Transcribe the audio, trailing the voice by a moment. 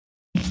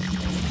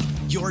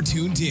You're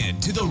tuned in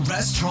to the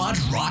Restaurant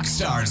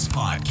Rockstars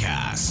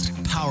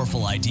podcast.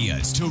 Powerful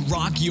ideas to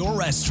rock your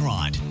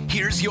restaurant.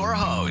 Here's your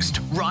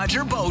host,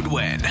 Roger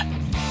Beaudoin.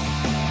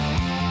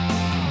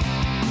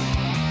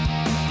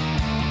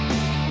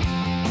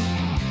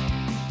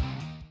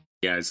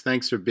 Guys,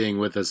 thanks for being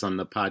with us on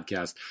the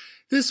podcast.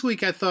 This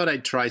week, I thought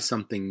I'd try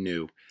something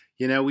new.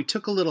 You know, we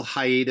took a little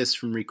hiatus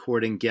from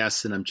recording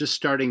guests, and I'm just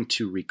starting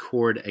to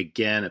record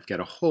again. I've got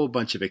a whole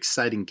bunch of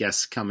exciting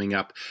guests coming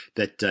up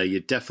that you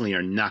definitely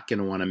are not going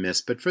to want to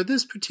miss. But for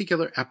this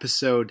particular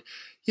episode,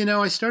 you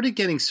know, I started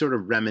getting sort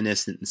of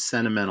reminiscent and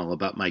sentimental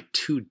about my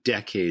 2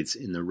 decades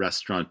in the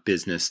restaurant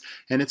business.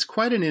 And it's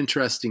quite an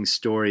interesting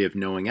story of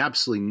knowing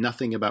absolutely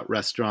nothing about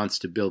restaurants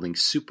to building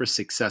super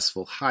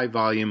successful, high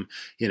volume,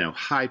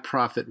 high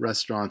profit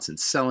restaurants and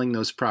selling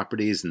those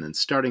properties and then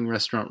starting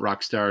Restaurant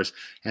Rockstars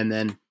and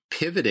then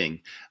pivoting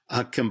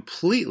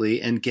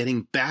completely and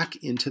getting back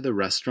into the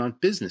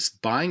restaurant business,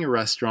 buying a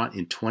restaurant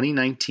in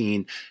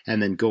 2019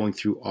 and then going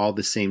through all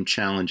the same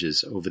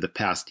challenges over the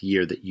past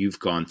year that you've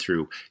gone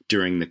through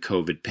during the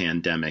COVID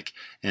pandemic.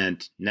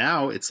 And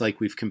now it's like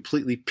we've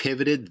completely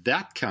pivoted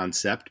that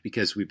concept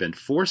because we've been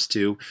forced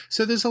to.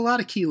 So there's a lot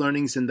of key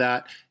learnings in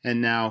that.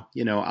 And now,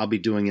 I'll be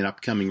doing an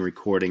upcoming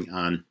recording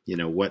on,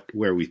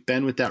 where we've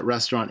been with that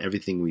restaurant,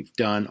 everything we've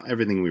done,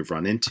 everything we've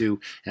run into,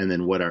 and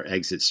then what our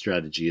exit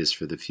strategy is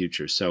for the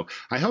future. So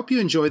I hope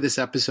you enjoy this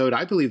episode.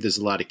 I believe there's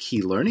a lot of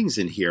key learnings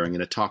in here. I'm going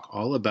to talk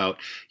all about,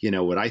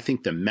 what I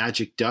think the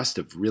magic dust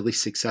of really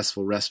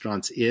successful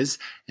restaurants is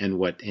and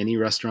what any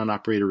restaurant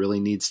operator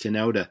really needs to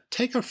know to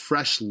take a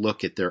fresh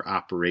look at their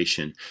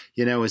operation,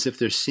 as if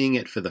they're seeing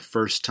it for the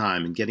first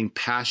time and getting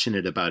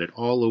passionate about it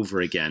all over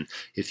again.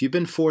 If you've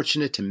been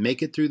fortunate to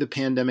make it through the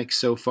pandemic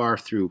so far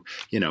through,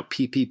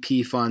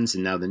 PPP funds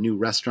and now the new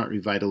Restaurant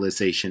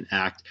Revitalization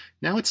Act,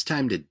 now it's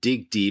time to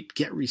dig deep,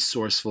 get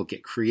resourceful,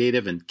 get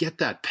creative, and get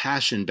that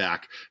passion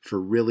back for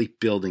really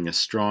building a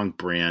strong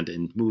brand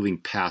and moving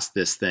past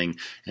this thing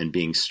and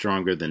being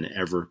stronger than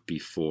ever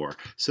before.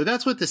 So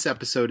that's what this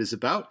episode is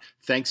about.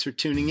 Thanks for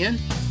tuning in.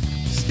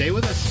 Stay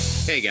with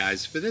us. Hey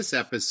guys, for this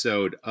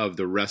episode of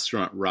the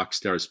Restaurant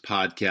Rockstars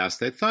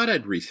podcast, I thought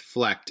I'd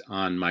reflect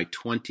on my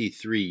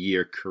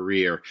 23-year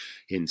career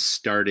in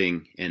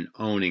starting and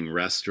owning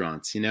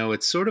restaurants.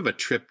 It's sort of a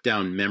trip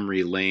down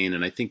memory lane,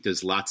 and I think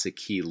there's lots of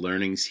key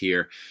learnings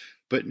here.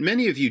 But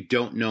many of you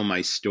don't know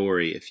my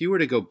story. If you were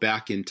to go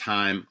back in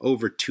time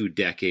over 2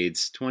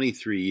 decades,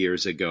 23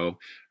 years ago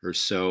or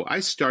so, I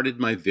started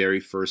my very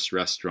first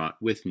restaurant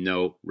with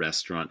no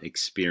restaurant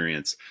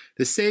experience.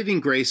 The saving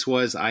grace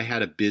was I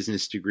had a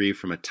business degree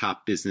from a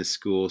top business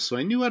school, so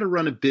I knew how to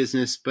run a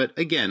business, but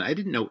again, I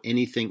didn't know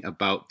anything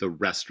about the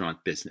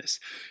restaurant business.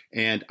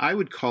 And I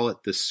would call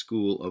it the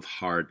school of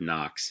hard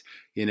knocks.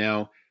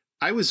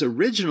 I was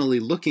originally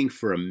looking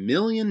for $1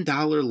 million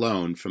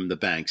loan from the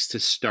banks to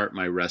start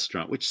my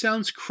restaurant, which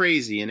sounds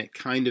crazy, and it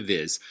kind of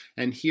is.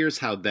 And here's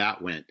how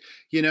that went.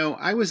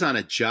 I was on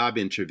a job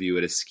interview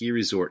at a ski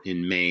resort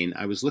in Maine.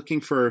 I was looking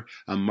for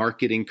a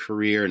marketing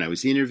career, and I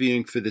was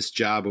interviewing for this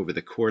job over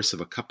the course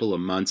of a couple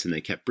of months, and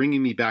they kept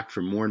bringing me back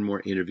for more and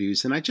more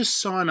interviews. And I just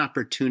saw an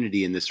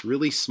opportunity in this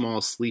really small,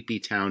 sleepy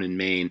town in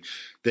Maine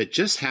that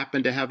just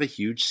happened to have a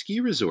huge ski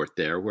resort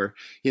there where,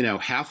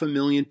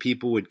 500,000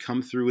 people would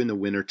come through in the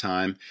wintertime.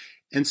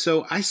 And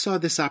so I saw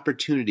this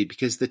opportunity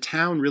because the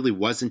town really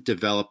wasn't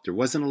developed. There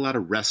wasn't a lot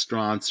of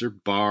restaurants or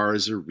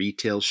bars or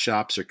retail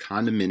shops or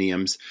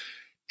condominiums.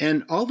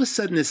 And all of a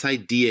sudden this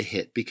idea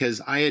hit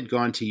because I had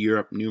gone to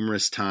Europe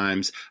numerous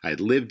times. I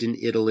had lived in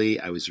Italy.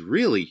 I was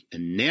really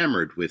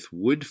enamored with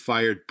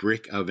wood-fired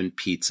brick oven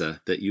pizza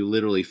that you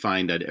literally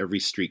find at every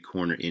street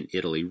corner in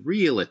Italy.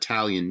 Real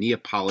Italian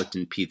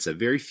Neapolitan pizza.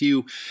 Very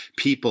few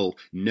people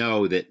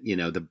know that,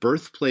 the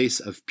birthplace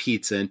of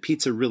pizza, and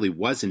pizza really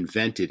was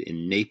invented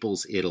in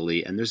Naples,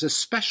 Italy. And there's a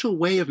special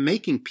way of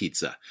making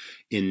pizza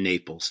in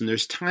Naples. And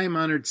there's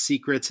time-honored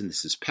secrets, and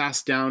this is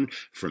passed down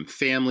from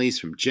families,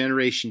 from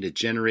generation to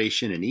generation.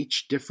 And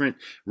each different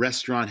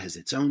restaurant has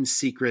its own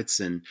secrets.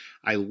 And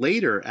I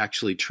later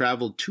actually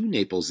traveled to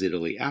Naples,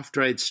 Italy.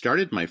 After I had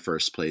started my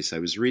first place, I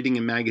was reading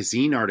a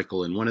magazine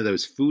article in one of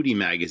those foodie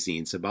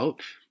magazines about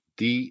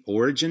the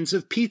origins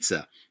of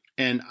pizza.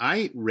 And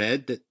I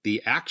read that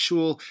the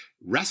actual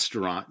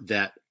restaurant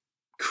that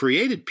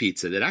created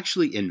pizza, that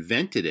actually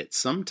invented it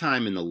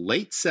sometime in the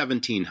late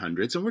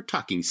 1700s, and we're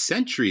talking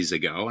centuries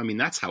ago, I mean,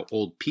 that's how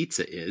old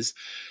pizza is,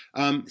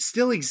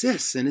 still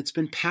exists, and it's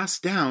been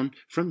passed down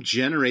from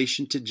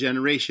generation to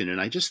generation.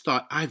 And I just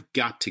thought, I've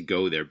got to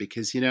go there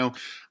because,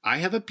 I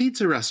have a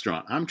pizza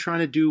restaurant. I'm trying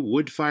to do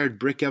wood-fired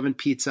brick oven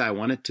pizza. I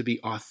want it to be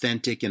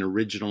authentic and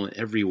original in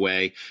every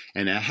way.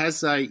 And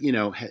as I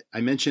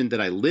mentioned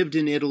that I lived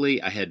in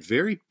Italy, I had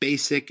very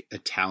basic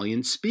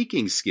Italian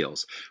speaking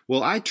skills.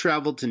 Well, I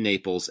traveled to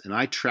Naples and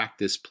I tracked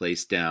this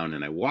place down,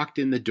 and I walked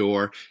in the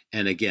door,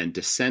 and again,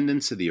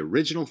 descendants of the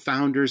original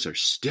founders are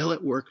still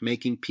at work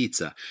making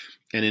pizza.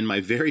 And in my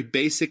very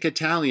basic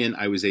Italian,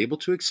 I was able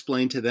to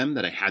explain to them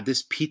that I had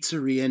this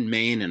pizzeria in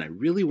Maine and I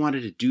really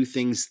wanted to do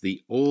things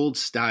the old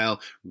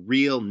style,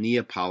 real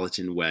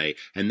Neapolitan way.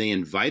 And they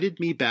invited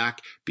me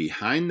back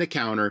behind the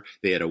counter.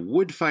 They had a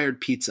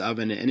wood-fired pizza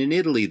oven. And in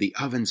Italy, the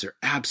ovens are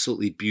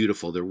absolutely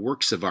beautiful. They're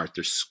works of art.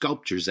 They're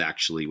sculptures,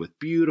 actually, with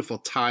beautiful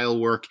tile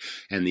work.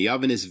 And the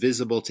oven is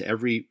visible to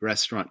every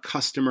restaurant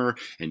customer.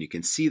 And you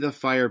can see the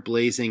fire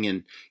blazing.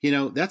 And,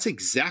 that's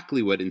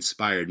exactly what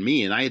inspired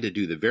me. And I had to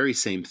do the very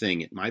same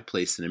thing at my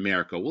place in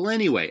America. Well,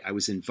 anyway, I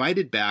was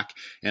invited back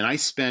and I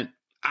spent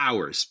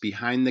hours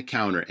behind the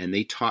counter and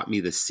they taught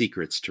me the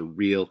secrets to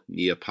real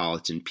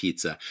Neapolitan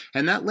pizza.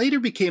 And that later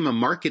became a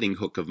marketing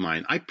hook of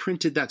mine. I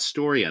printed that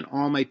story on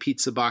all my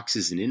pizza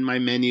boxes and in my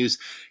menus,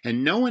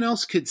 and no one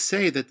else could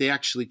say that they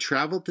actually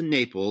traveled to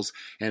Naples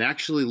and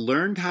actually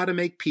learned how to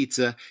make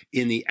pizza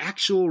in the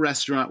actual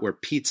restaurant where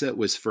pizza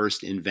was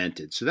first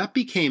invented. So that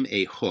became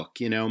a hook.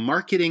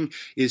 Marketing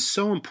is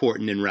so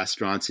important in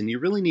restaurants and you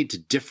really need to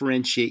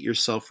differentiate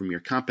yourself from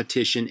your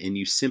competition, and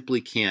you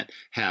simply can't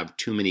have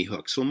too many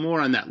hooks. So more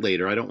on that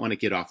later. I don't want to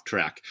get off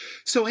track.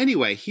 So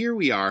anyway, here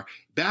we are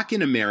back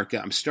in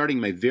America. I'm starting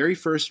my very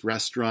first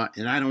restaurant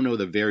and I don't know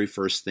the very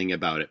first thing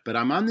about it, but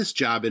I'm on this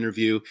job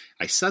interview.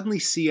 I suddenly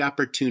see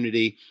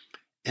opportunity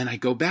and I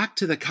go back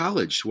to the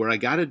college where I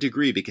got a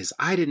degree because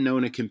I didn't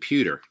own a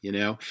computer,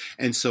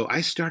 And so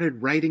I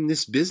started writing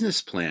this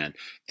business plan,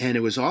 and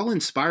it was all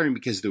inspiring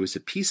because there was a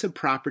piece of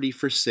property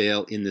for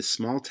sale in this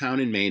small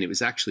town in Maine. It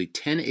was actually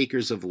 10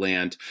 acres of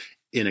land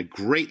in a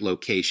great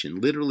location,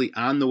 literally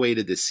on the way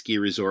to this ski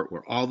resort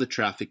where all the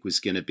traffic was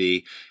going to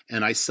be.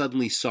 And I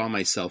suddenly saw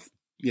myself,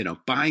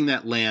 buying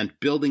that land,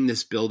 building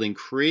this building,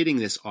 creating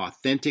this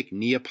authentic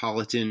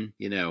Neapolitan,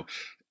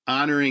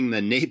 honoring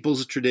the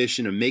Naples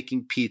tradition of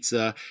making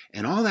pizza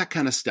and all that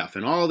kind of stuff.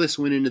 And all this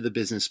went into the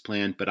business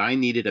plan, but I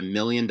needed $1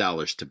 million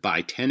to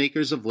buy 10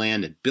 acres of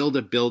land and build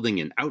a building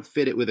and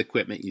outfit it with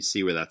equipment. You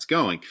see where that's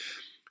going.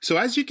 So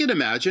as you can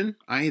imagine,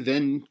 I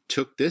then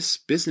took this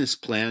business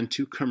plan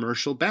to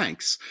commercial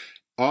banks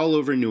all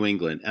over New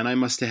England. And I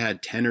must have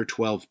had 10 or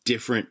 12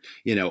 different,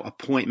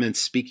 appointments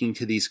speaking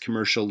to these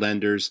commercial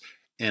lenders.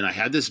 And I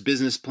had this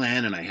business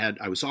plan and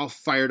I was all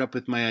fired up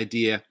with my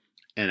idea.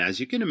 And as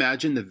you can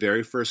imagine, the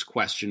very first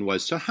question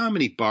was, so how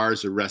many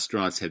bars or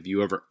restaurants have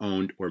you ever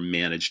owned or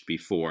managed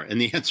before?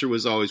 And the answer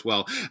was always,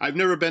 well, I've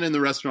never been in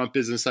the restaurant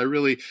business. I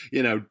really,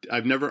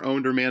 I've never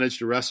owned or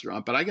managed a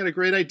restaurant, but I got a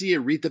great idea.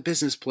 Read the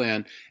business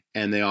plan.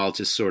 And they all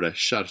just sort of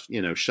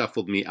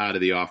shuffled me out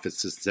of the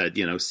office and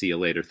said, see you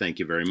later. Thank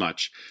you very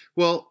much.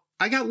 Well,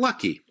 I got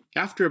lucky.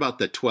 After about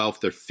the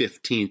 12th or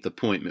 15th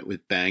appointment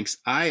with banks,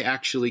 I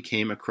actually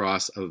came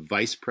across a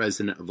vice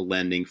president of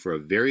lending for a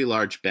very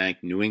large bank,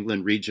 New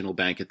England Regional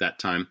Bank at that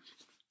time.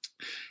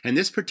 And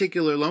this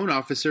particular loan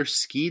officer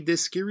skied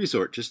this ski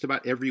resort just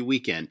about every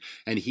weekend.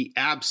 And he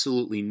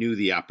absolutely knew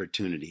the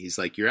opportunity. He's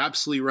like, you're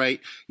absolutely right.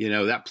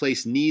 That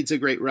place needs a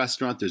great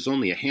restaurant. There's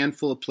only a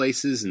handful of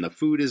places and the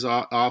food is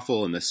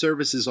awful and the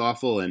service is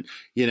awful. And,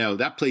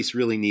 that place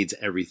really needs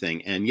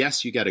everything. And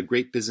yes, you got a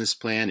great business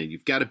plan and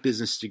you've got a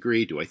business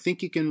degree. Do I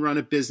think you can run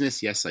a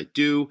business? Yes, I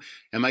do.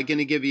 Am I going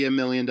to give you $1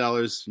 million?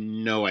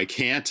 No, I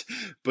can't.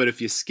 But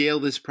if you scale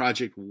this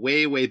project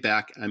way, way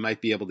back, I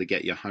might be able to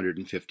get you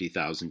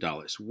 $150,000.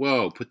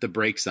 Whoa, put the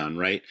brakes on,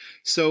 right?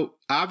 So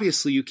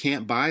obviously you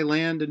can't buy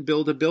land and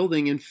build a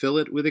building and fill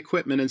it with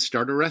equipment and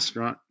start a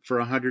restaurant for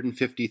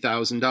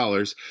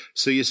 $150,000.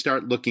 So you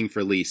start looking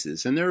for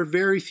leases. And there are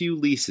very few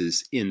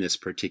leases in this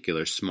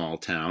particular small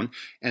town.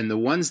 And the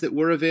ones that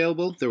were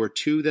available, there were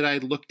 2 that I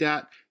looked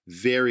at,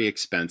 very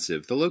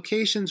expensive. The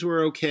locations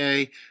were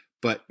okay,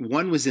 but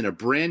one was in a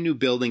brand new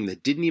building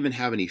that didn't even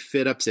have any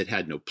fit ups. It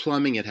had no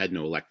plumbing. It had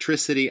no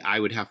electricity.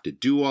 I would have to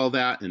do all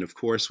that. And of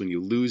course, when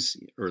you lose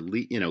or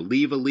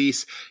leave a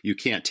lease, you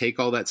can't take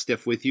all that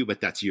stuff with you,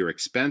 but that's your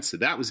expense. So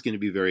that was going to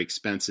be very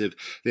expensive.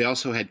 They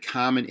also had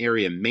common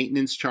area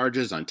maintenance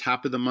charges on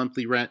top of the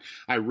monthly rent.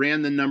 I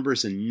ran the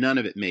numbers and none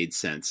of it made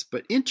sense.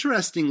 But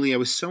interestingly, I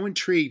was so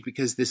intrigued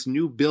because this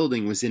new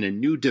building was in a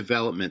new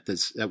development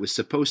that was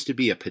supposed to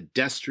be a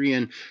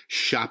pedestrian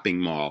shopping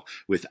mall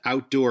with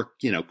outdoor,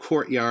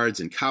 courtyards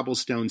and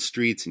cobblestone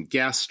streets and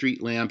gas street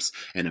lamps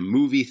and a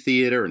movie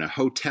theater and a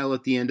hotel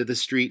at the end of the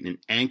street and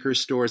anchor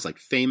stores, like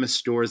famous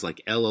stores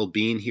like LL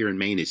Bean here in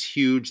Maine is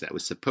huge. That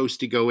was supposed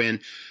to go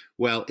in.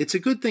 Well, it's a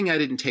good thing I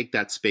didn't take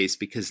that space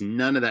because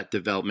none of that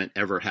development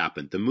ever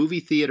happened. The movie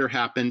theater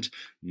happened,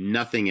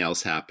 nothing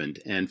else happened.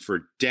 And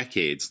for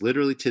decades,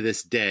 literally to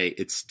this day,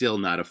 it's still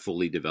not a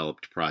fully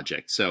developed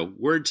project. So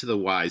word to the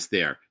wise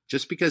there.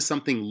 Just because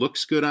something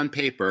looks good on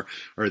paper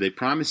or they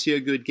promise you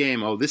a good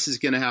game, oh, this is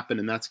going to happen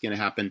and that's going to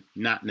happen,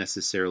 not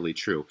necessarily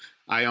true.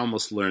 I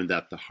almost learned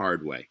that the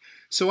hard way.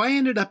 So I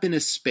ended up in a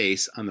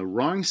space on the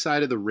wrong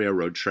side of the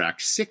railroad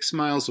track, 6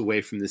 miles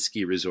away from the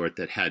ski resort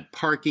that had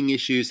parking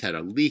issues, had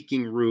a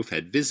leaking roof,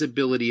 had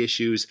visibility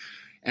issues.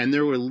 And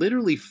there were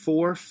literally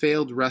 4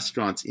 failed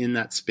restaurants in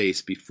that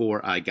space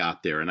before I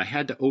got there. And I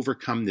had to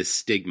overcome this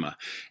stigma.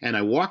 And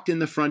I walked in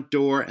the front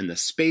door and the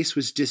space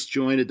was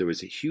disjointed. There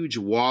was a huge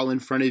wall in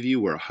front of you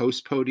where a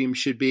host podium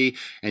should be.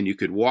 And you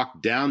could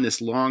walk down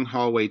this long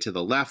hallway to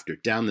the left or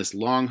down this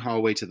long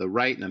hallway to the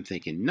right. And I'm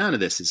thinking, none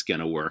of this is going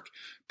to work.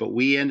 But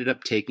we ended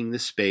up taking the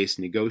space,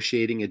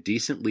 negotiating a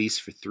decent lease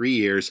for 3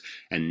 years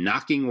and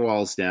knocking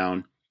walls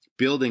down,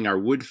 building our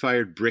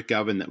wood-fired brick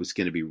oven that was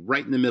going to be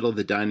right in the middle of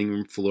the dining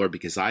room floor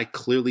because I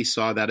clearly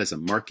saw that as a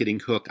marketing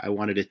hook. I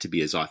wanted it to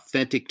be as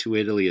authentic to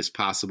Italy as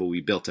possible.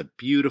 We built a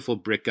beautiful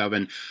brick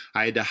oven.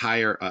 I had to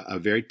hire a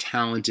very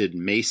talented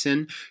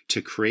mason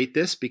to create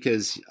this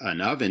because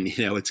an oven,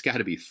 it's got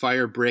to be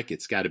fire brick.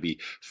 It's got to be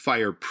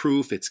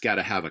fireproof. It's got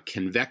to have a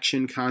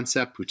convection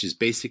concept, which is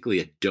basically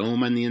a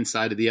dome on the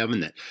inside of the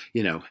oven that,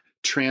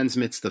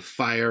 transmits the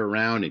fire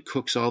around and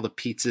cooks all the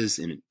pizzas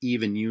in an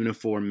even,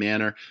 uniform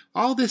manner.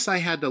 All this I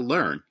had to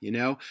learn,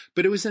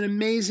 but it was an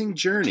amazing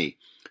journey.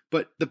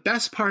 But the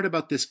best part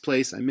about this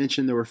place, I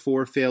mentioned there were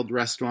 4 failed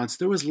restaurants.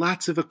 There was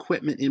lots of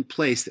equipment in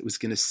place that was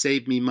going to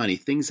save me money,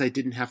 things I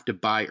didn't have to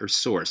buy or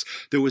source.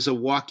 There was a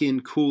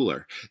walk-in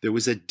cooler. There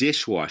was a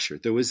dishwasher.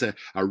 There was a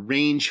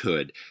range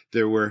hood.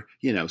 There were,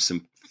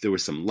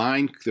 some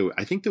line.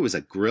 I think there was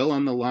a grill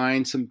on the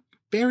line, some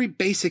very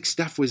basic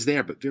stuff was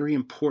there, but very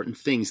important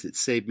things that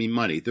saved me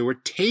money. There were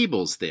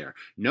tables there,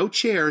 no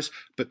chairs,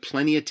 but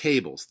plenty of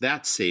tables.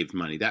 That saved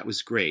money. That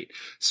was great.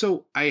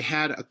 So I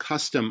had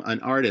an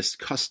artist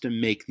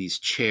custom make these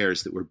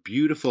chairs that were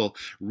beautiful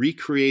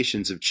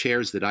recreations of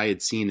chairs that I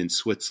had seen in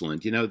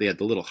Switzerland. They had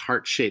the little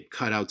heart-shaped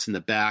cutouts in the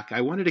back.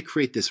 I wanted to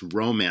create this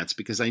romance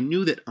because I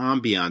knew that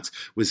ambiance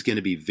was going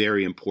to be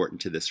very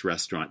important to this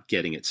restaurant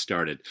getting it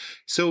started.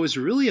 So it was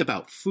really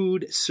about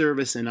food,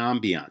 service, and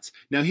ambiance.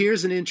 Now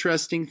here's an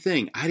interesting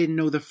thing. I didn't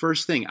know the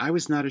first thing. I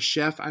was not a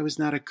chef. I was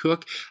not a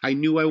cook. I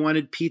knew I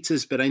wanted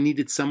pizzas, but I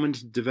needed someone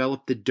to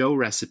develop the dough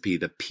recipe,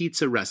 the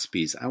pizza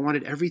recipes. I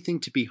wanted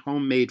everything to be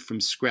homemade from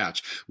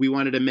scratch. We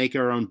wanted to make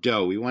our own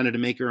dough. We wanted to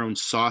make our own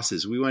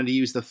sauces. We wanted to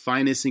use the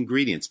finest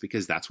ingredients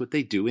because that's what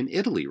they do in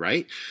Italy,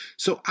 right?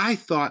 So I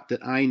thought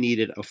that I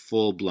needed a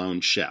full-blown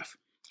chef.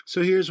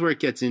 So here's where it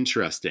gets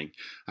interesting.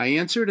 I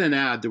answered an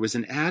ad. There was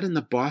an ad in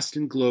the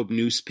Boston Globe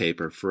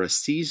newspaper for a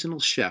seasonal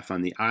chef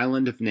on the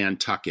island of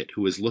Nantucket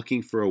who was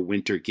looking for a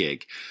winter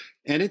gig.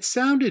 And it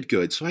sounded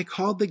good, so I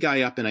called the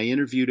guy up and I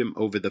interviewed him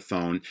over the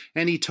phone,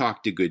 and he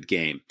talked a good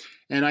game.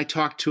 And I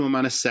talked to him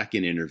on a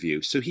second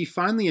interview. So he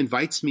finally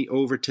invites me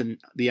over to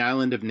the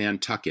island of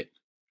Nantucket.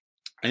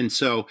 And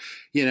so,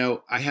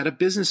 I had a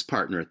business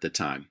partner at the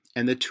time,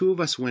 and the two of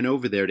us went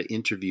over there to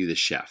interview the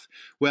chef.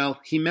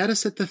 Well, he met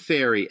us at the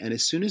ferry, and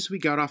as soon as we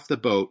got off the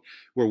boat,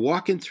 we're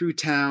walking through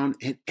town,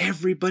 and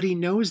everybody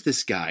knows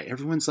this guy.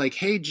 Everyone's like,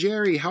 "Hey,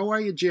 Jerry, how are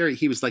you, Jerry?"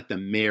 He was like the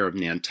mayor of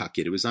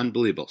Nantucket. It was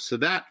unbelievable. So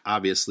that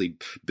obviously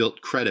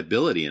built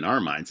credibility in our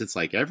minds. It's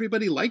like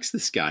everybody likes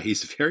this guy.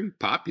 He's very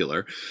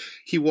popular.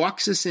 He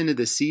walks us into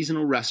the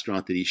seasonal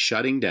restaurant that he's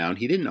shutting down.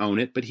 He didn't own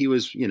it, but he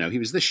was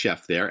the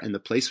chef there, and the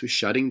place was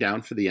shutting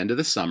down for the end of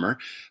the summer.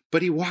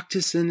 But he walked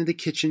us into the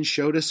kitchen,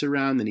 showed us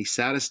around, then he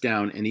sat us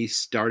down, and he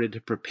started to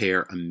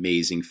prepare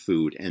amazing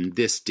food. And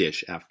this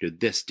dish after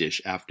this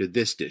dish after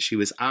this dish. He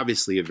was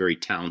obviously a very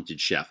talented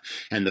chef,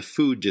 and the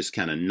food just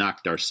kind of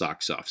knocked our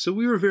socks off. So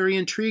we were very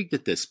intrigued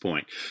at this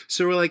point.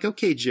 So we're like,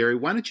 "Okay, Jerry,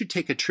 why don't you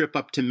take a trip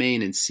up to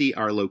Maine and see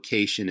our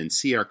location and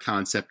see our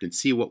concept and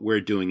see what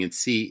we're doing and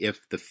see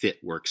if the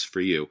fit works for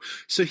you."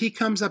 So he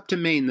comes up to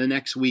Maine the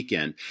next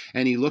weekend,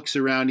 and he looks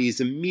around. He's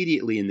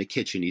immediately in the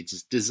kitchen.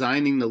 He's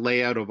designing the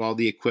layout of all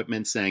the equipment,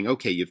 saying,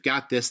 "Okay, you've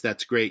got this,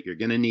 that's great, you're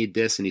going to need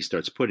this," and he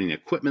starts putting an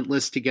equipment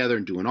list together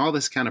and doing all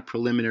this kind of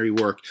preliminary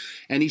work,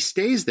 and he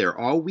stays there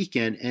all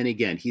weekend, and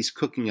again, he's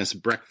cooking us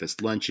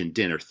breakfast, lunch, and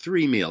dinner,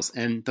 3 meals,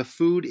 and the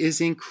food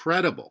is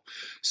incredible.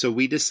 So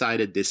we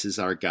decided this is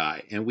our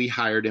guy, and we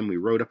hired him, we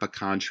wrote up a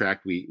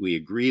contract, we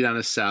agreed on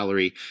a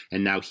salary,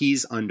 and now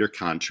he's under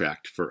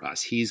contract for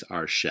us. He's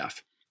our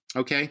chef.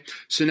 Okay,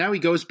 so now he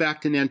goes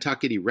back to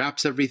Nantucket, he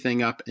wraps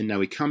everything up, and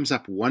now he comes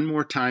up one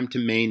more time to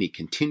Maine. He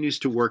continues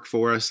to work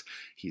for us.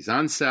 He's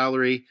on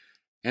salary,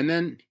 and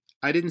then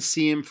I didn't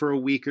see him for a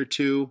week or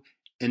two,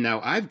 and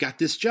now I've got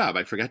this job.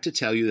 I forgot to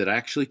tell you that I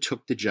actually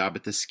took the job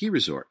at the ski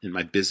resort, and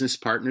my business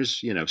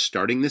partner's,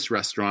 starting this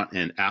restaurant,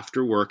 and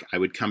after work, I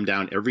would come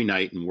down every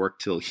night and work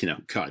till,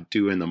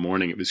 2 in the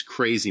morning. It was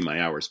crazy, my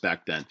hours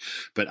back then.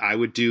 But I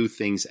would do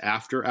things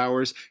after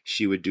hours.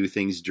 She would do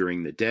things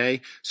during the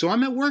day. So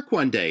I'm at work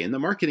one day in the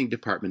marketing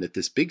department at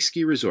this big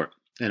ski resort.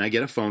 And I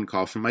get a phone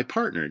call from my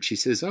partner, and she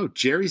says, "Oh,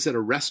 Jerry's at a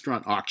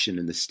restaurant auction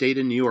in the state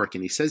of New York,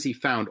 and he says he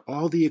found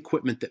all the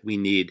equipment that we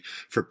need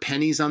for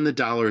pennies on the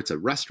dollar. It's a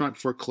restaurant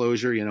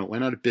foreclosure, it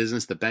went out of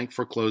business, the bank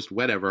foreclosed,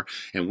 whatever,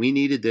 and we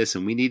needed this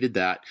and we needed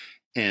that.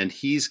 And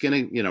he's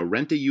going to,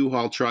 rent a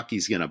U-Haul truck.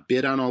 He's going to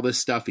bid on all this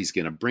stuff. He's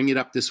going to bring it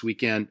up this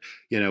weekend.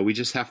 We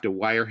just have to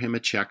wire him a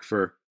check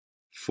for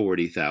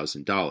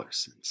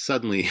 $40,000.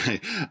 Suddenly,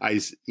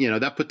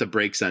 that put the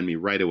brakes on me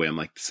right away. I'm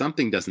like,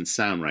 something doesn't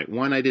sound right.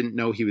 One, I didn't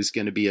know he was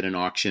going to be at an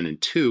auction.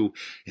 And two,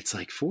 it's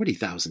like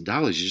 $40,000.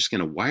 You're just going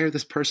to wire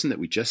this person that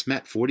we just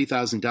met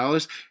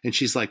 $40,000? And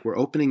she's like, we're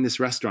opening this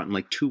restaurant in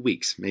like 2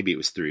 weeks. Maybe it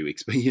was 3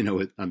 weeks, but you know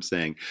what I'm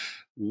saying.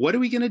 What are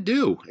we going to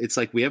do? It's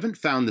like, we haven't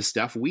found the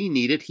stuff. We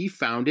need it. He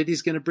found it.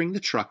 He's going to bring the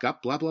truck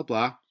up, blah, blah,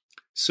 blah.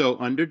 So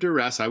under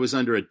duress, I was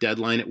under a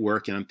deadline at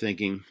work and I'm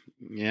thinking,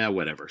 yeah,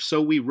 whatever.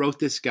 So we wrote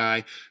this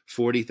guy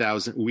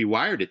 $40,000. We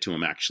wired it to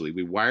him, actually.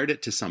 We wired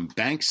it to some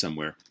bank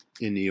somewhere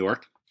in New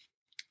York.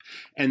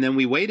 And then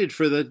we waited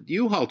for the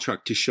U-Haul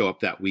truck to show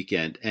up that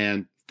weekend.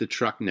 And the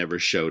truck never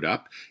showed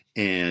up.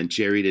 And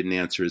Jerry didn't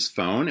answer his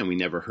phone and we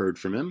never heard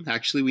from him.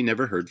 Actually, we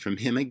never heard from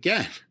him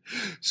again.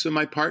 So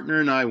my partner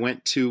and I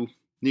went to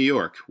New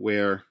York,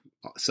 where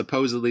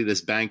supposedly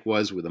this bank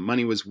was, where the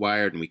money was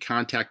wired, and we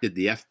contacted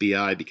the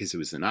FBI because it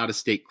was an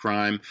out-of-state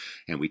crime,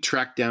 and we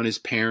tracked down his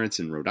parents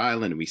in Rhode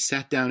Island, and we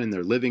sat down in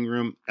their living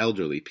room,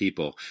 elderly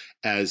people,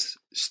 as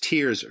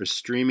tears are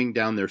streaming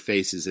down their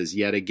faces as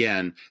yet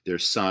again their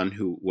son,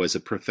 who was a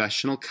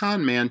professional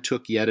con man,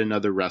 took yet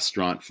another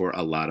restaurant for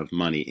a lot of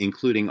money,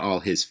 including all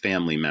his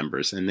family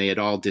members, and they had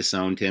all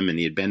disowned him, and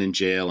he had been in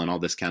jail and all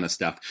this kind of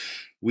stuff.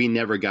 We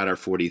never got our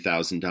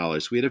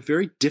 $40,000. We had a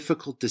very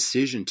difficult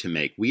decision to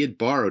make. We had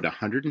borrowed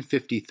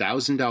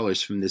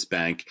 $150,000 from this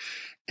bank,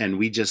 and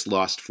we just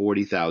lost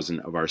 $40,000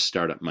 of our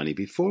startup money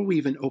before we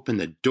even opened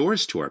the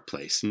doors to our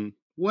place. And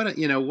what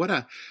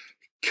a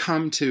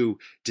come to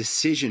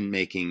decision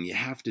making you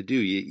have to do.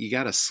 You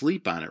got to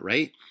sleep on it,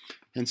 right?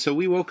 And so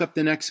we woke up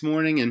the next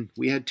morning and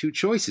we had two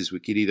choices. We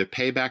could either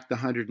pay back the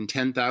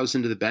 $110,000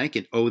 to the bank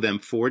and owe them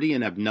 $40,000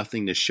 and have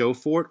nothing to show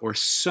for it, or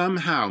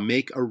somehow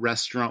make a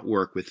restaurant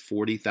work with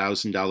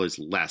 $40,000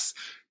 less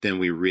than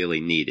we really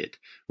needed.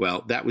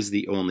 Well, that was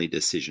the only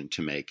decision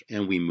to make,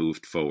 and we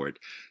moved forward.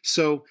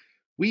 So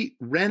we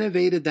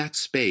renovated that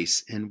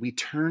space and we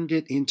turned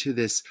it into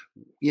this,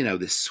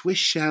 this Swiss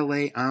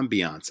chalet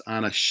ambiance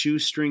on a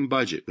shoestring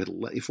budget with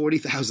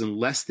 $40,000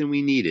 less than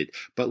we needed.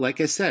 But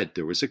like I said,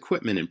 there was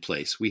equipment in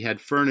place. We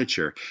had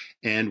furniture,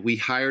 and we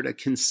hired a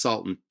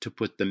consultant to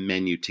put the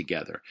menu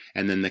together.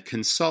 And then the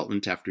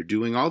consultant, after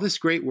doing all this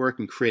great work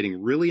and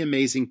creating really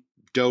amazing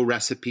dough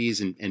recipes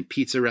and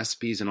pizza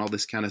recipes and all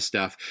this kind of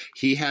stuff,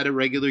 he had a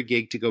regular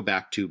gig to go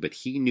back to, but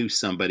he knew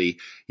somebody.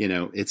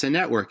 It's a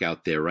network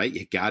out there, right?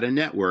 You got a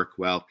network.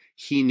 Well,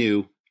 he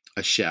knew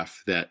a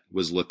chef that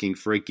was looking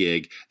for a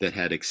gig that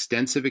had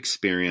extensive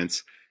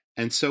experience.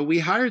 And so we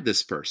hired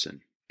this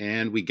person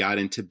and we got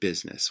into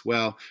business.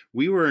 Well,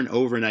 we were an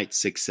overnight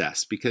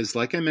success because,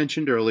 like I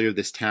mentioned earlier,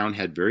 this town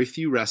had very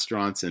few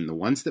restaurants, and the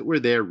ones that were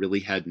there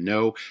really had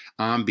no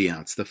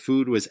ambiance. The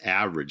food was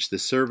average. The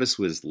service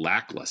was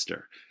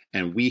lackluster.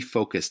 And we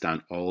focused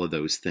on all of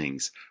those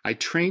things. I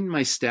trained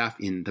my staff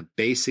in the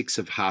basics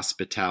of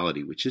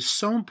hospitality, which is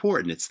so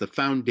important. It's the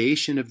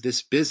foundation of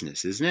this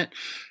business, isn't it?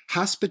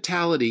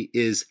 Hospitality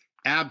is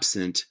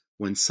absent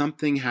when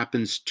something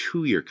happens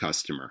to your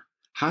customer.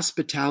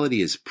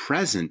 Hospitality is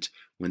present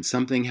when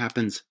something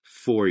happens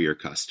for your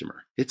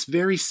customer. It's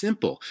very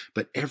simple,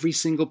 but every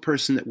single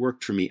person that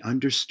worked for me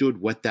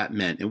understood what that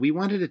meant. And we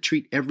wanted to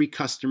treat every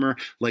customer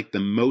like the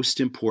most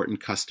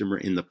important customer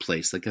in the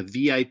place, like a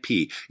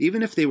VIP,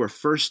 even if they were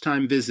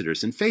first-time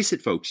visitors. And face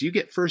it, folks, you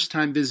get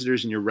first-time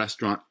visitors in your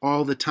restaurant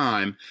all the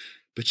time,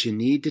 but you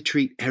need to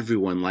treat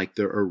everyone like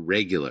they're a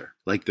regular,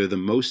 like they're the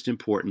most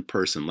important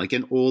person, like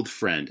an old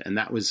friend. And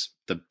that was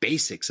the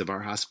basics of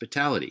our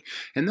hospitality.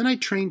 And then I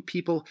trained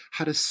people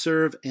how to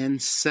serve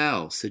and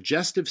sell.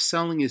 Suggestive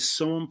selling is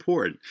so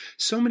important.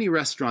 So many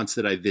restaurants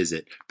that I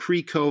visit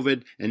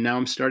pre-COVID, and now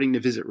I'm starting to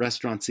visit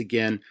restaurants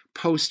again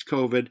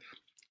post-COVID,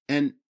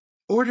 and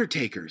order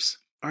takers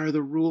are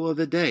the rule of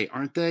the day,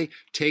 aren't they?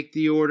 Take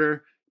the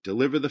order,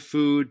 deliver the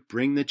food,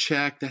 bring the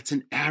check. That's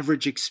an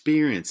average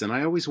experience. And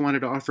I always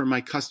wanted to offer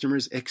my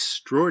customers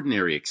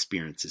extraordinary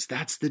experiences.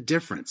 That's the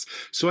difference.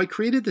 So I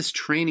created this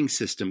training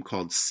system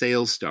called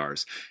Sales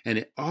Stars, and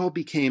it all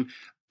became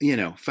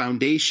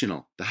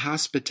foundational, the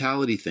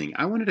hospitality thing.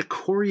 I wanted to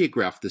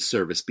choreograph the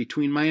service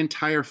between my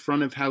entire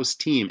front of house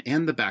team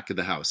and the back of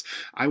the house.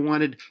 I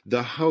wanted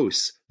the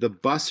hosts, the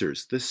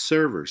bussers, the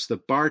servers, the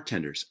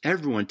bartenders,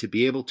 everyone to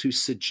be able to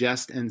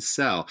suggest and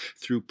sell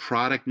through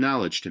product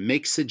knowledge, to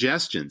make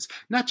suggestions,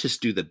 not just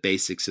do the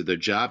basics of their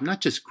job, not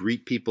just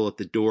greet people at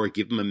the door,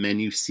 give them a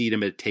menu, seat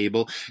them at a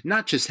table,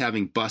 not just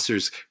having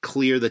bussers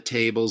clear the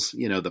tables,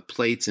 the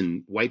plates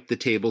and wipe the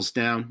tables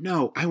down.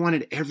 No, I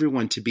wanted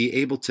everyone to be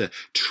able to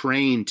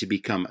train to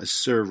become a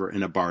server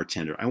and a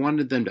bartender. I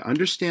wanted them to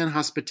understand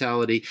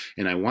hospitality,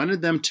 and I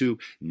wanted them to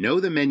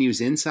know the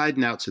menus inside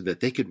and out so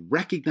that they could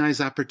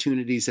recognize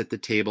opportunities at the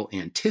table,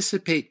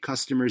 anticipate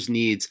customers'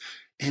 needs,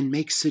 and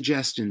make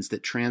suggestions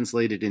that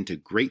translated into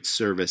great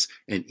service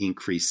and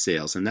increased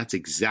sales. And that's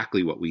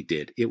exactly what we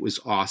did. It was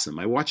awesome.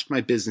 I watched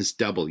my business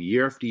double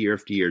year after year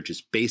after year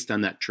just based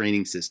on that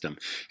training system.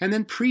 And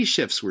then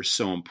pre-shifts were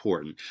so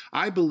important.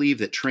 I believe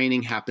that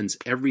training happens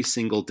every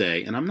single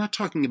day. And I'm not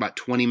talking about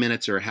 20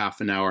 minutes or a half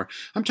an hour.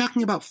 I'm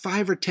talking about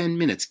 5 or 10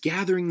 minutes,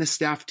 gathering the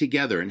staff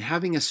together and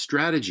having a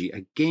strategy,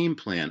 a game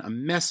plan, a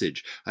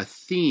message, a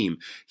theme,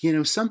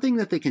 something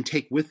that they can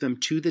take with them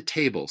to the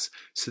tables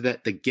so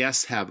that the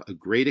guests have a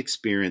great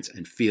experience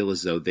and feel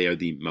as though they are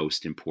the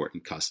most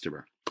important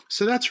customer.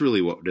 So that's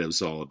really what it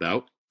was all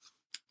about.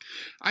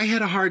 I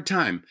had a hard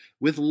time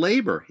with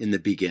labor in the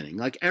beginning.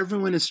 Like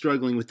everyone is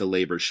struggling with the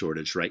labor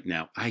shortage right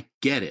now. I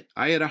get it.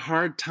 I had a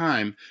hard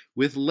time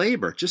with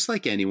labor, just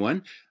like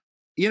anyone.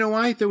 You know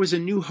why? There was a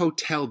new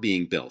hotel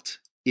being built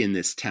in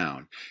this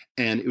town,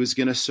 and it was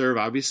going to serve,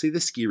 obviously, the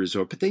ski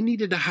resort, but they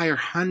needed to hire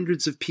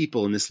hundreds of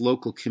people in this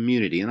local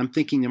community. And I'm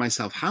thinking to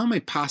myself, how am I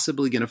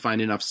possibly going to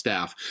find enough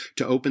staff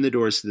to open the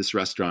doors to this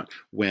restaurant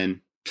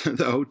when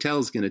the hotel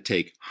is going to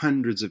take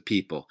hundreds of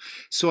people?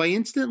 So I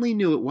instantly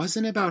knew it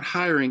wasn't about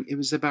hiring, it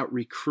was about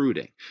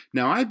recruiting.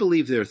 Now, I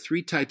believe there are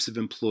 3 types of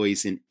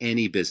employees in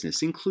any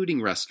business,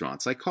 including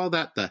restaurants. I call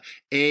that the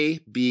A,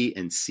 B,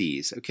 and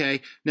C's,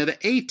 okay? Now, the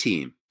A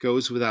team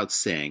goes without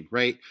saying,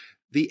 right?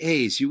 The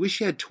A's, you wish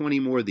you had 20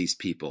 more of these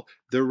people.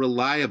 They're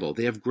reliable.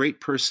 They have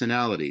great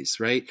personalities,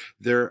 right?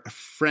 They're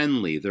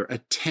friendly. They're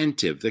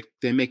attentive.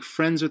 They make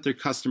friends with their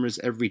customers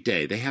every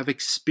day. They have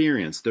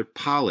experience. They're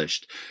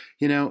polished.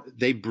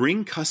 They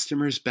bring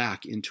customers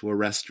back into a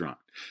restaurant.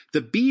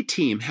 The B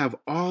team have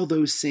all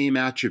those same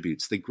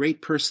attributes, the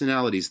great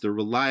personalities. They're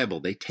reliable.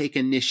 They take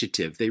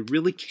initiative. They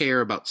really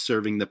care about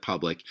serving the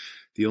public.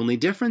 The only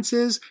difference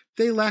is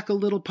they lack a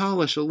little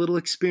polish, a little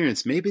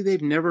experience. Maybe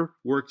they've never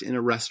worked in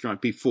a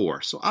restaurant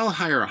before. So I'll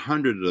hire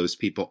 100 of those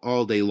people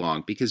all day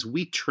long because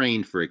we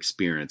train for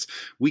experience.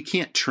 We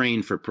can't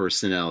train for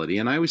personality.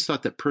 And I always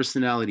thought that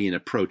personality and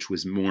approach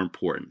was more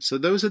important. So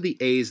those are the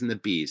A's and the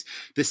B's.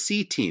 The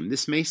C team,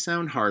 this may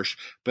sound harsh,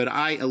 but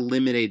I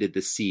eliminated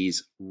the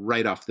C's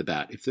right off the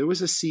bat. If there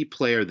was a C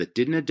player that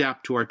didn't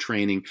adapt to our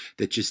training,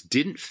 that just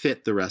didn't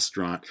fit the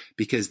restaurant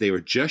because they were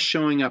just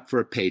showing up for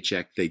a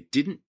paycheck, they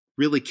didn't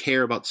really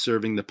care about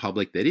serving the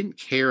public. They didn't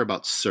care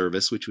about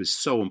service, which was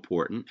so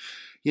important.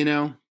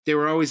 They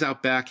were always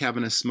out back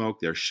having a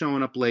smoke. They were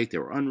showing up late. They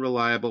were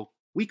unreliable.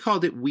 We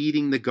called it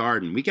weeding the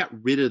garden. We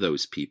got rid of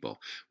those people.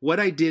 What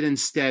I did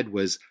instead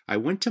was I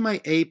went to my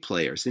A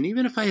players, and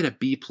even if I had a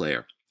B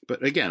player,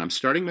 but again, I'm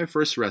starting my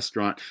first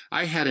restaurant.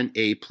 I had an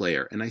A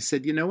player, and I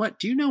said, you know what?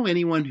 Do you know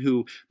anyone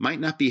who might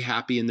not be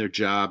happy in their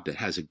job, that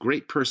has a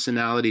great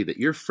personality, that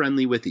you're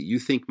friendly with, that you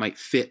think might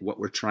fit what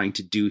we're trying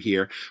to do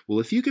here? Well,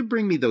 if you could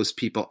bring me those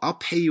people, I'll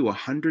pay you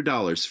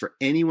 $100 for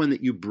anyone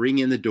that you bring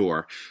in the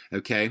door,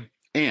 okay?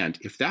 And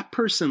if that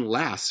person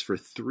lasts for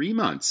 3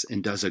 months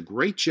and does a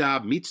great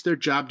job, meets their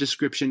job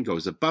description,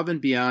 goes above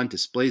and beyond,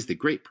 displays the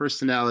great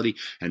personality,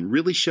 and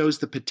really shows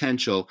the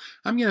potential,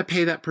 I'm going to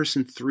pay that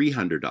person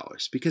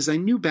 $300 because I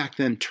knew back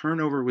then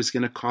turnover was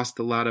going to cost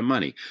a lot of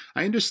money.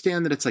 I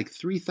understand that it's like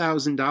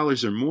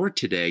 $3,000 or more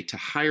today to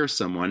hire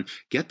someone,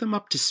 get them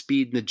up to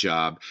speed in the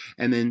job,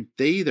 and then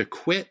they either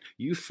quit,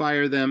 you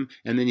fire them,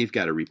 and then you've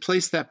got to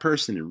replace that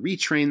person and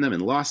retrain them,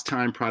 and lost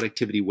time,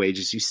 productivity,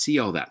 wages. You see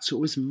all that. So it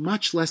was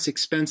much less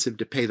expensive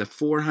to pay the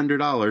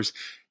 $400,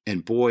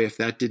 and boy, if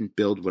that didn't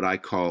build what I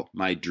call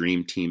my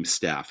dream team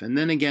staff. And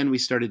then again, we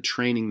started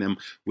training them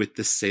with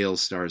the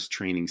Sales Stars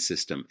training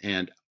system.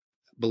 And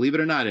believe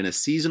it or not, in a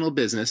seasonal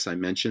business, I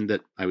mentioned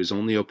that I was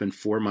only open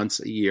 4 months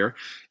a year.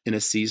 In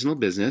a seasonal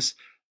business,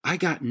 I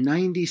got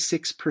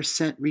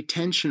 96%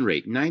 retention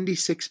rate.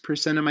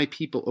 96% of my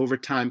people over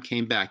time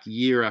came back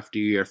year after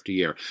year after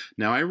year.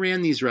 Now, I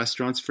ran these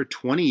restaurants for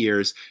 20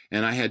 years,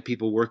 and I had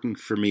people working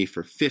for me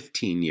for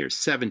 15 years,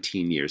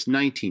 17 years,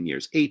 19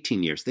 years,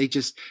 18 years.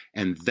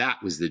 And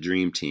that was the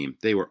dream team.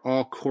 They were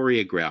all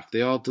choreographed.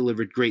 They all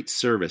delivered great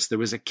service. There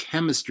was a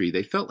chemistry.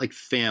 They felt like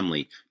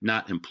family,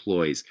 not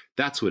employees.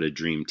 That's what a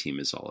dream team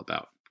is all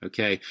about.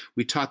 Okay,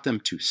 we taught them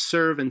to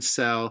serve and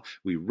sell.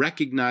 We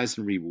recognized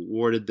and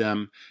rewarded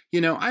them.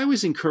 I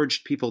always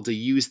encouraged people to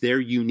use their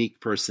unique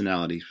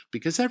personality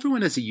because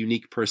everyone has a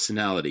unique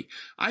personality.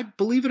 I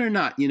believe it or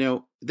not,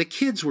 the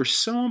kids were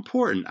so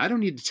important. I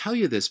don't need to tell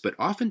you this, but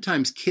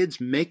oftentimes kids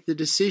make the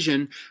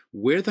decision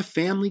where the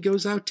family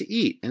goes out to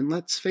eat. And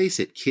let's face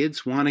it,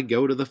 kids want to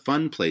go to the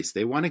fun place.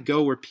 They want to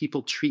go where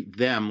people treat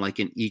them like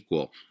an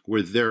equal,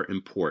 where they're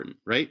important,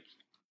 right?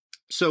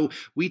 So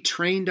we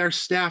trained our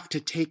staff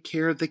to take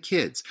care of the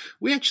kids.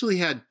 We actually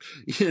had,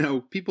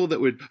 people that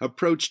would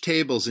approach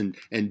tables and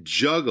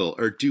juggle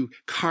or do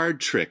card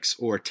tricks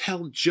or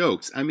tell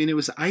jokes. I mean, it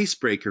was an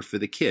icebreaker for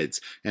the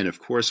kids. And of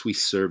course, we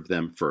served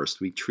them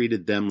first. We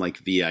treated them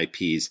like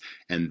VIPs,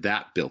 and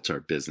that built our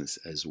business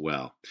as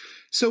well.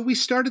 So we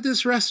started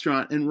this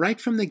restaurant, and right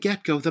from the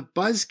get-go, the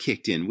buzz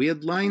kicked in. We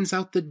had lines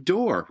out the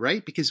door,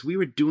 right? Because we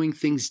were doing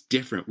things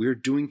different. We were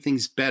doing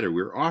things better.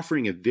 We were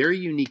offering a very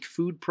unique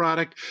food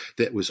product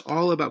that was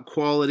all about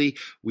quality.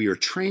 We were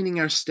training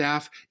our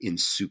staff in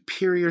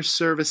superior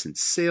service and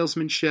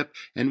salesmanship,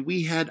 and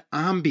we had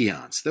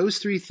ambiance. Those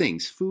three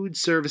things, food,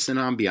 service, and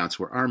ambiance,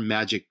 were our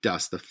magic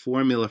dust, the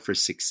formula for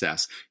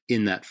success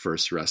in that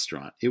first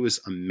restaurant. It was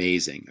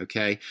amazing,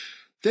 okay?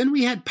 Then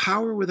we had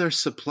power with our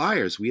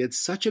suppliers. We had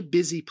such a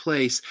busy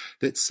place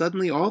that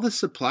suddenly all the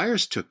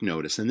suppliers took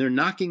notice, and they're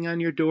knocking on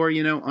your door,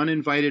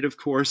 uninvited, of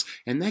course,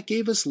 and that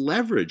gave us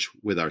leverage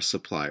with our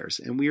suppliers.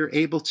 And we were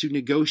able to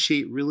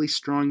negotiate really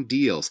strong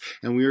deals,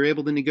 and we were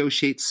able to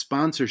negotiate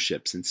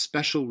sponsorships and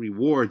special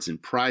rewards and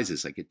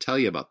prizes. I could tell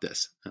you about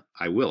this.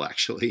 I will,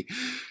 actually.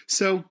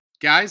 So,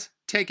 guys,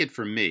 take it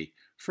from me.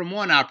 From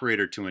one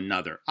operator to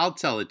another, I'll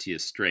tell it to you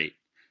straight.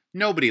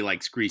 Nobody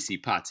likes greasy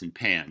pots and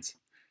pans.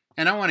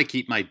 And I want to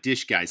keep my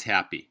dish guys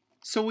happy.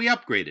 So we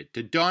upgraded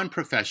to Dawn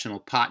Professional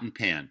Pot and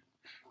Pan.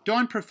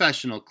 Dawn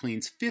Professional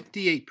cleans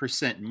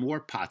 58% more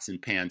pots and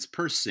pans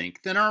per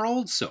sink than our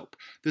old soap,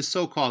 the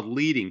so-called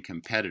leading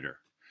competitor.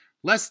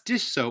 Less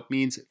dish soap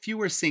means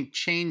fewer sink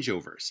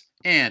changeovers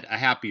and a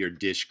happier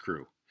dish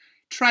crew.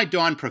 Try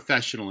Dawn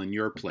Professional in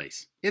your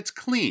place. It's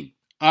clean,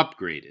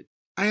 upgraded.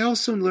 I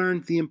also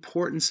learned the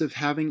importance of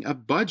having a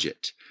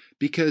budget,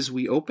 because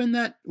we opened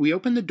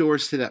the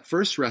doors to that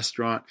first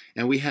restaurant,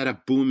 and we had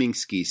a booming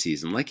ski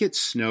season. Like, it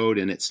snowed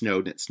and it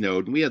snowed and it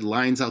snowed, and we had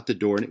lines out the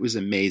door, and it was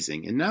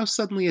amazing. And now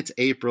suddenly it's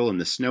April, and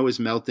the snow is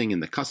melting,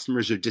 and the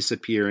customers are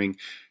disappearing.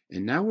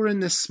 And now we're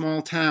in this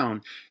small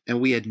town, and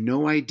we had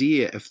no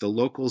idea if the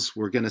locals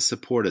were going to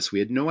support us. We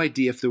had no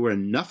idea if there were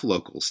enough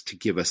locals to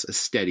give us a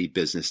steady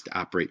business to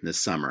operate in the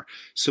summer.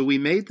 So we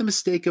made the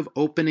mistake of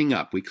opening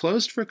up. We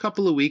closed for a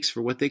couple of weeks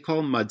for what they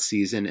call mud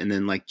season, and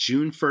then like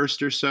June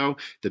 1st or so,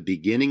 the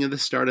beginning of the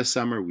start of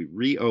summer, we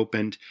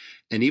reopened.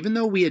 And even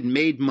though we had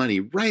made money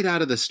right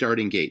out of the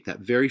starting gate that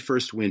very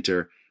first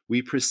winter,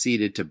 we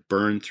proceeded to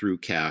burn through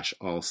cash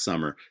all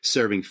summer,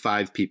 serving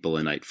 5 people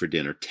a night for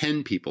dinner,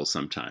 10 people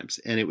sometimes.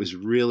 And it was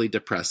really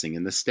depressing.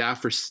 And the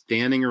staff were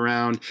standing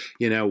around,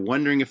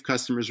 wondering if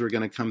customers were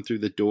going to come through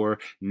the door.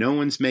 No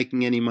one's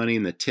making any money,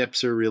 and the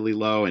tips are really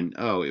low. And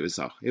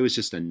it was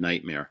just a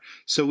nightmare.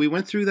 So we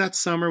went through that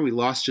summer. We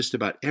lost just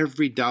about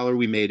every dollar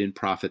we made in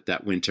profit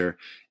that winter.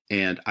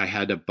 And I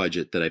had a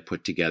budget that I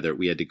put together.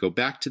 We had to go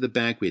back to the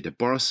bank. We had to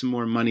borrow some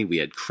more money. We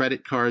had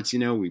credit cards,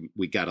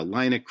 we got a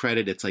line of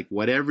credit. It's like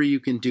whatever you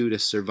can do to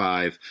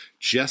survive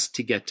just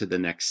to get to the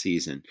next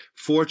season.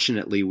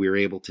 Fortunately, we were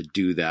able to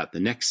do that. The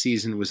next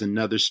season was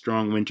another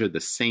strong winter.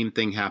 The same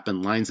thing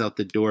happened. Lines out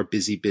the door,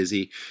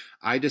 busy.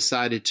 I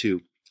decided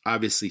to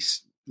obviously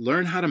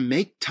learn how to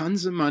make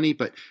tons of money,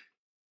 but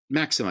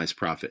maximize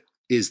profit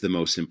is the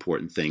most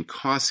important thing.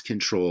 Cost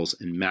controls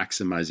and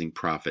maximizing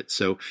profit.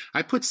 So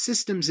I put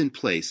systems in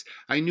place.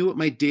 I knew what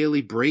my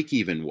daily break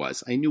even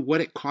was. I knew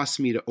what it cost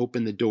me to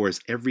open the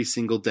doors every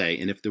single day.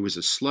 And if there was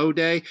a slow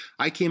day,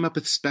 I came up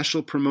with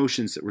special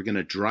promotions that were going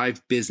to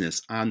drive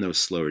business on those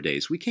slower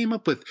days. We came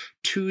up with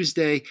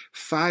Tuesday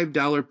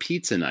 $5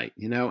 pizza night,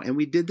 and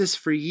we did this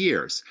for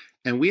years.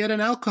 And we had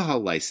an alcohol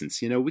license.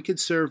 We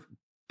could serve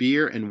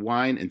beer and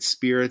wine and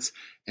spirits,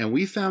 and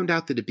we found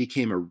out that it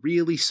became a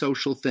really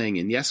social thing.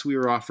 And yes, we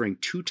were offering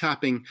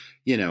 2-topping,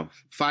 $5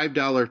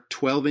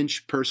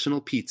 12-inch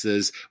personal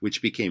pizzas,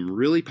 which became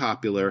really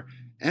popular.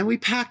 And we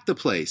packed the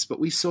place, but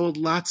we sold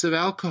lots of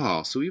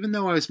alcohol. So even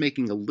though I was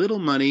making a little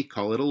money,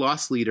 call it a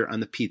loss leader, on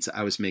the pizza,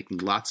 I was making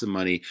lots of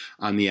money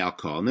on the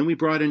alcohol. And then we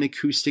brought in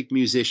acoustic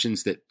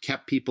musicians that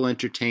kept people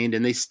entertained,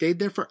 and they stayed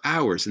there for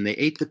hours, and they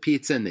ate the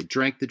pizza and they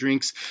drank the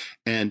drinks,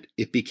 and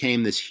it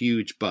became this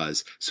huge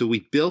buzz. So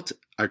we built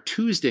our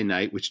Tuesday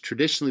night, which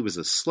traditionally was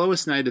the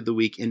slowest night of the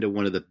week, into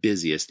one of the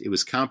busiest. It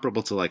was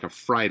comparable to like a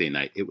Friday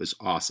night. It was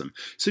awesome.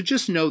 So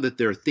just know that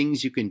there are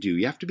things you can do.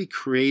 You have to be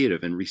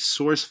creative and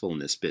resourceful in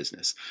this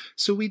business.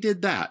 So we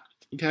did that,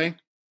 okay?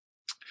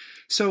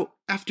 So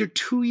after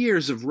 2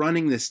 years of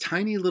running this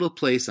tiny little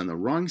place on the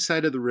wrong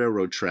side of the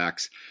railroad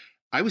tracks,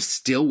 I was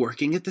still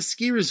working at the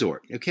ski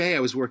resort, okay? I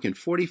was working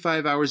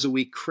 45 hours a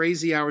week,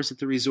 crazy hours at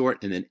the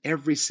resort, and then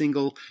every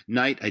single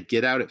night I'd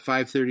get out at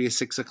 5:30 or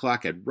 6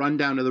 o'clock, I'd run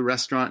down to the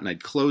restaurant, and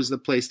I'd close the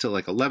place till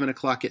like 11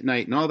 o'clock at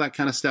night and all that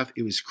kind of stuff.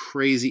 It was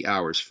crazy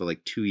hours for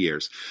like 2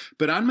 years.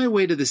 But on my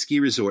way to the ski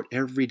resort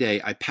every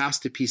day, I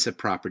passed a piece of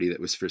property that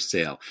was for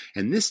sale,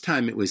 and this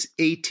time it was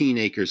 18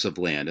 acres of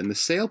land, and the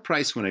sale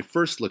price when I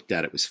first looked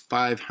at it was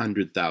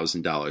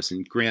 $500,000,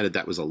 and granted,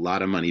 that was a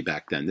lot of money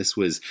back then. This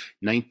was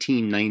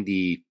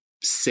 1996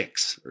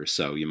 or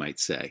so, you might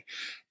say.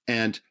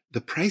 And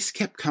the price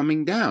kept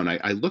coming down.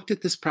 I looked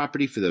at this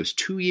property for those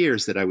 2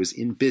 years that I was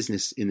in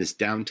business in this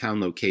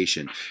downtown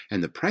location,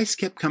 and the price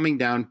kept coming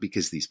down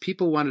because these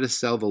people wanted to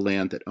sell the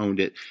land that owned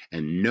it,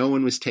 and no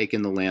one was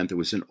taking the land. There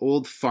was an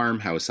old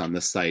farmhouse on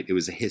the site. It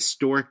was a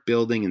historic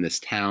building in this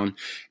town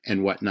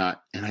and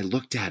whatnot. And I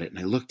looked at it,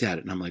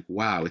 and I'm like,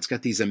 wow, it's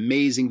got these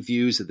amazing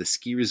views of the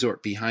ski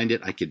resort behind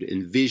it. I could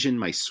envision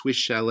my Swiss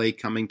chalet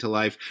coming to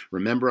life.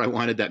 Remember, I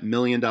wanted that $1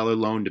 million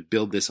loan to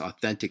build this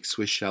authentic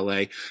Swiss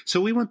chalet.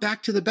 So we went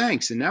back to the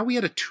banks, and now we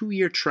had a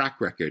 2-year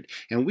track record,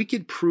 and we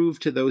could prove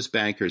to those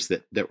bankers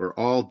that were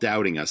all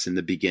doubting us in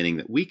the beginning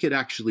that we could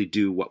actually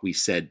do what we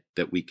said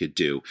that we could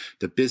do.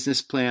 The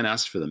business plan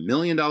asked for the $1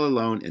 million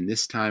loan, and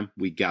this time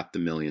we got the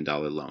 $1 million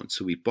loan.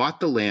 So we bought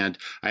the land.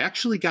 I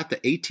actually got the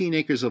 18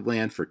 acres of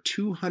land for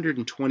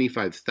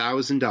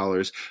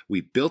 $225,000.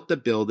 We built the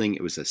building.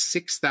 It was a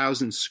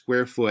 6,000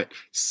 square foot,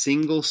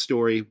 single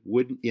story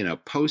wooden,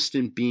 post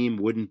and beam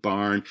wooden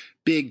barn,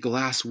 big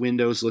glass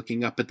windows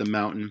looking up at the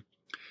mountain.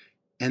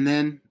 And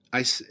then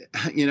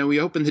we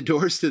opened the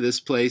doors to this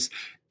place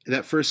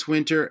that first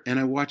winter, and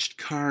I watched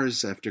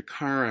cars after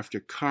car after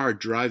car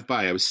drive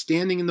by. I was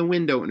standing in the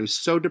window, and it was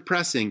so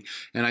depressing.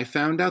 And I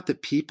found out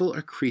that people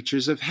are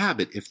creatures of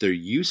habit. If they're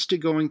used to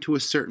going to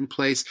a certain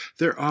place,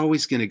 they're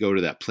always going to go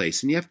to that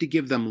place. And you have to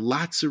give them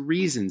lots of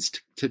reasons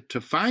to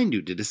find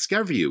you, to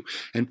discover you.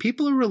 And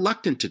people are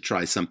reluctant to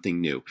try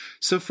something new.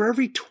 So for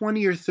every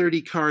 20 or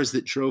 30 cars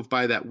that drove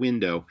by that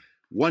window,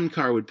 one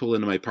car would pull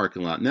into my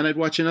parking lot, and then I'd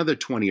watch another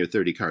 20 or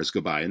 30 cars go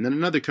by, and then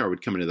another car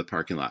would come into the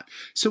parking lot.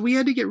 So we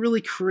had to get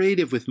really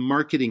creative with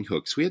marketing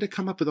hooks. We had to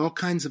come up with all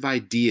kinds of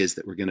ideas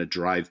that were going to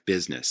drive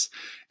business.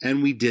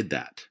 And we did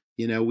that.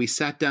 We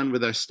sat down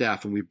with our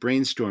staff and we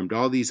brainstormed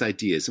all these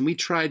ideas, and we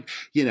tried,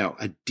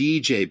 a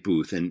DJ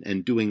booth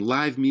and doing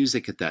live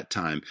music at that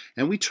time.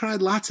 And we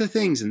tried lots of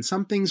things, and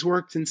some things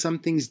worked and some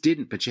things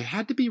didn't, but you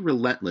had to be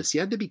relentless. You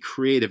had to be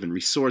creative and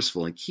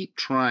resourceful and keep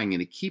trying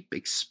and keep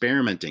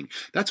experimenting.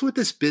 That's what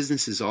this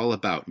business is all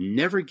about,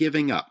 never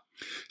giving up.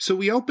 So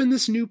we opened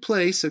this new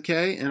place,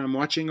 okay, and I'm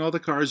watching all the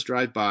cars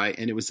drive by,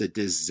 and it was a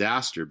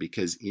disaster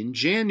because in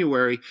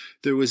January,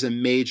 there was a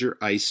major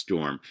ice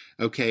storm,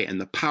 okay,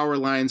 and the power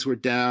lines were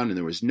down, and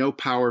there was no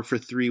power for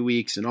 3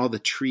 weeks, and all the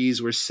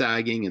trees were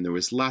sagging, and there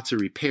was lots of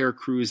repair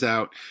crews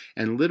out,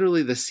 and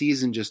literally the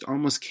season just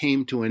almost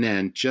came to an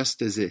end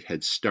just as it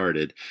had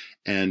started.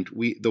 And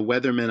the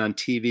weathermen on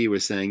TV were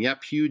saying,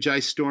 yep, huge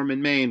ice storm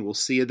in Maine. We'll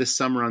see you this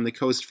summer on the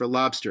coast for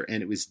lobster.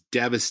 And it was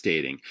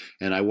devastating.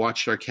 And I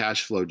watched our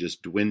cash flow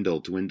just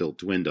dwindle.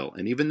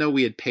 And even though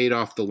we had paid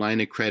off the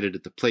line of credit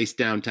at the place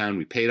downtown,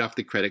 we paid off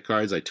the credit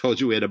cards. I told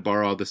you we had to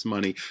borrow all this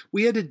money.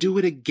 We had to do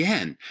it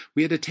again.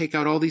 We had to take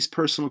out all these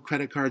personal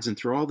credit cards and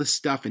throw all this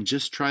stuff and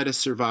just try to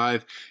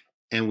survive.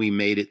 And we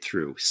made it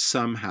through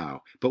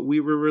somehow. But we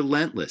were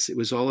relentless. It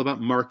was all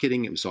about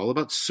marketing. It was all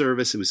about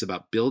service. It was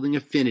about building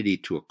affinity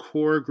to a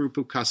core group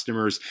of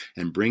customers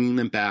and bringing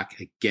them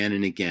back again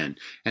and again.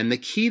 And the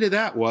key to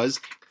that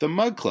was the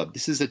Mug Club.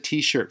 This is a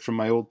t-shirt from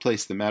my old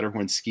place, the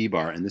Matterhorn Ski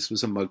Bar, and this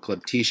was a Mug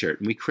Club t-shirt.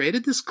 And we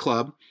created this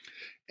club,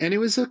 and it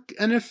was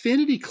an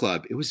affinity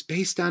club. It was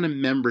based on a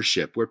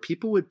membership where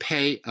people would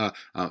pay an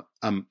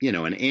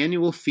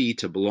annual fee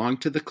to belong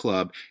to the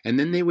club, and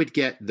then they would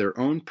get their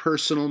own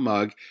personal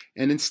mug.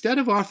 And instead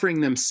of offering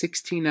them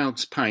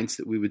 16-ounce pints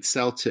that we would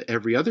sell to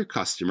every other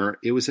customer,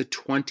 it was a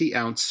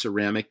 20-ounce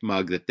ceramic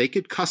mug that they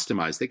could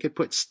customize. They could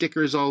put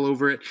stickers all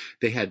over it.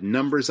 They had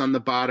numbers on the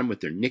bottom with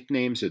their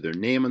nicknames or their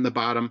name on the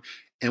bottom.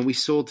 And we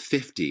sold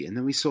 50, and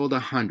then we sold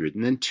 100,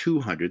 and then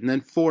 200, and then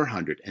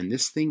 400, and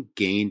this thing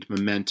gained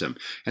momentum.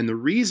 And the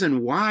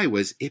reason why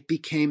was it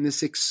became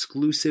this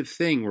exclusive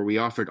thing where we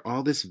offered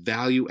all this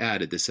value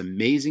added, this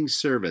amazing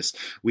service.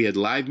 We had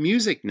live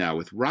music now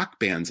with rock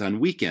bands on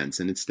weekends,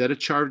 and instead of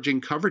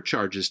charging cover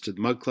charges to the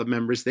Mug Club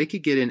members, they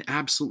could get in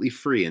absolutely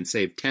free and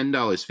save $10,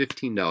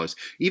 $15,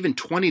 even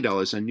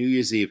 $20 on New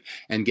Year's Eve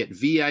and get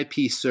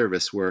VIP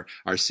service where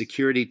our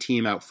security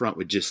team out front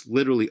would just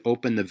literally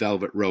open the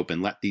velvet rope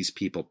and let these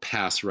people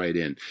pass right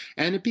in.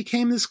 And it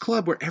became this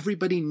club where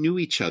everybody knew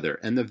each other.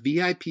 And the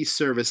VIP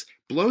service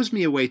blows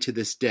me away to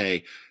this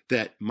day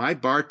that my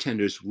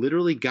bartenders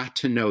literally got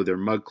to know their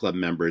Mug Club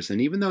members. And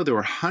even though there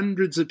were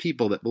hundreds of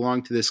people that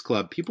belonged to this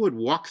club, people would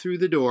walk through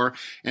the door,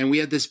 and we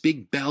had this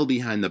big bell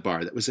behind the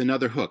bar that was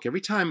another hook.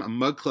 Every time a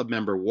Mug Club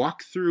member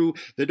walked through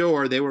the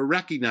door, they were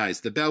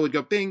recognized. The bell would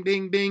go bing,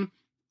 bing, bing.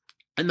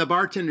 And the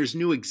bartenders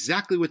knew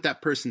exactly what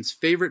that person's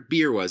favorite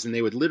beer was, and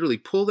they would literally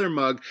pull their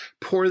mug,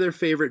 pour their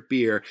favorite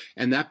beer,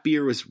 and that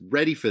beer was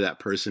ready for that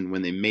person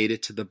when they made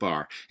it to the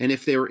bar. And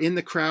if they were in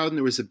the crowd and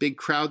there was a big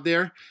crowd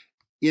there,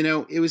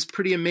 it was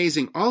pretty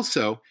amazing.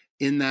 Also,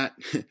 in that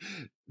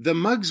the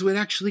mugs would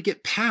actually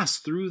get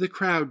passed through the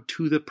crowd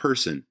to the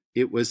person.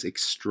 It was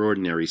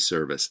extraordinary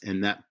service,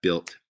 and that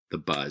built the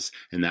buzz,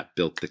 and that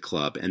built the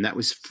club, and that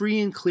was free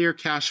and clear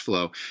cash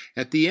flow.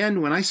 At the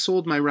end, when I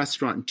sold my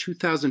restaurant in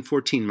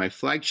 2014, my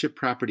flagship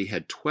property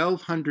had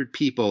 1,200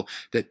 people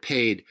that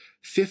paid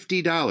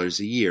 $50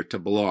 a year to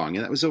belong,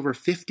 and that was over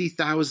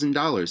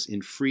 $50,000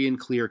 in free and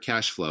clear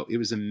cash flow. It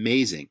was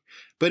amazing.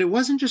 But it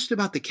wasn't just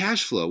about the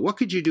cash flow. What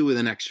could you do with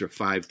an extra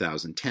 $5,000,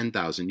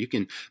 $10,000? You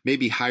can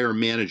maybe hire a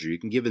manager. You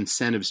can give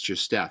incentives to your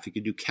staff. You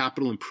can do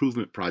capital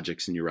improvement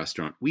projects in your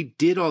restaurant. We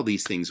did all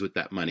these things with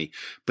that money.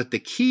 But the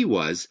key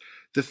was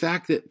the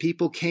fact that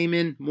people came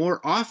in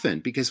more often,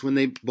 because when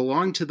they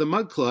belonged to the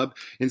Mug Club,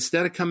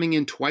 instead of coming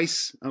in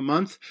twice a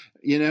month,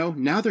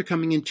 now they're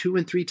coming in 2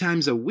 and 3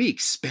 times a week,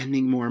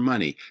 spending more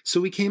money. So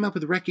we came up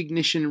with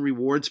recognition and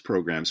rewards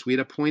programs. We had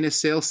a point of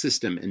sale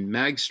system and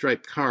mag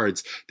stripe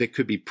cards that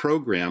could be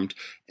programmed.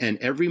 And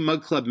every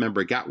Mug Club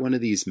member got one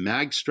of these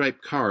mag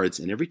stripe cards.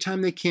 And every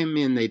time they came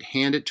in, they'd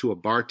hand it to a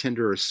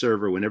bartender or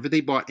server whenever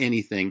they bought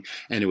anything.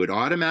 And it would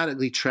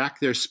automatically track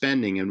their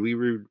spending. And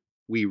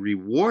we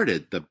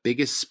rewarded the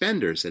biggest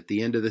spenders at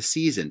the end of the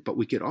season, but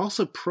we could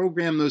also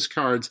program those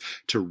cards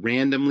to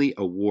randomly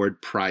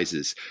award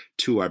prizes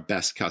to our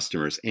best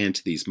customers and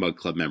to these Mug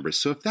Club members.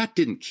 So if that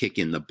didn't kick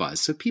in the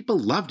buzz, so people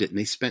loved it and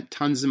they spent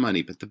tons of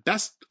money. But the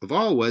best of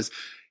all was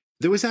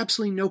there was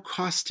absolutely no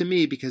cost to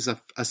me, because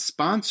a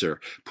sponsor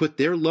put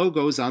their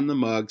logos on the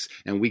mugs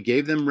and we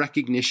gave them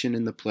recognition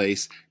in the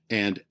place.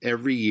 And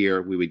every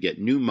year we would get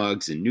new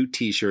mugs and new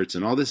t-shirts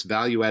and all this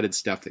value-added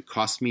stuff that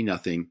cost me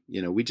nothing.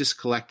 We just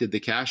collected the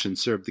cash and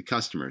served the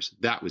customers.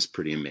 That was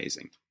pretty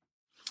amazing.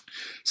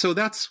 So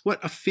that's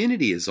what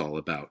Affinity is all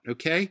about,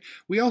 okay?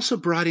 We also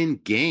brought in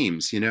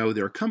games.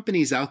 There are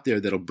companies out there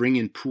that'll bring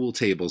in pool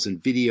tables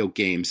and video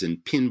games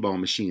and pinball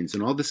machines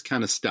and all this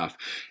kind of stuff.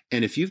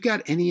 And if you've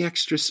got any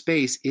extra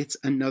space, it's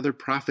another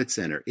profit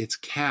center. It's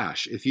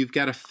cash. If you've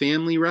got a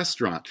family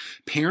restaurant,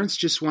 parents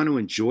just want to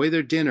enjoy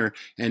their dinner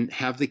and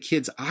have the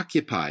kids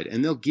occupied,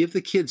 and they'll give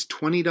the kids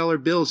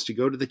 $20 bills to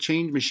go to the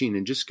change machine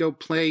and just go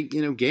play,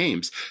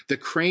 games. The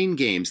crane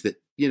games that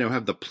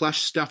have the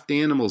plush stuffed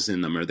animals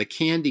in them, or the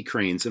candy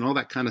cranes and all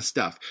that kind of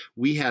stuff.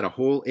 We had a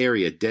whole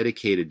area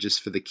dedicated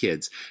just for the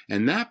kids,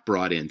 and that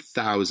brought in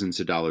thousands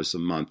of dollars a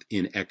month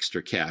in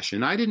extra cash.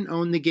 And I didn't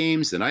own the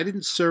games and I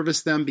didn't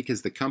service them,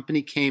 because the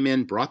company came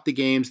in, brought the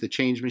games, the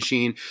change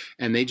machine,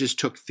 and they just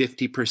took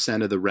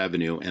 50% of the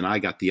revenue, and I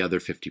got the other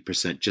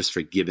 50% just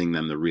for giving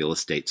them the real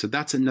estate. So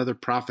that's another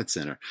profit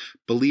center.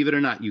 Believe it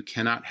or not, you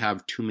cannot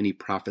have too many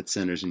profit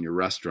centers in your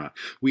restaurant.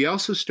 We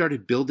also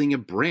started building a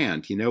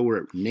brand.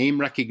 We're name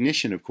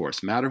recognition, of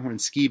course. Matterhorn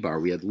Ski Bar.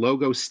 We had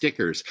logo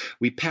stickers.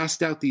 We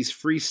passed out these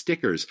free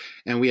stickers,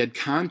 and we had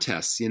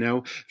contests,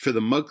 for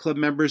the Mug Club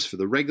members, for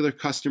the regular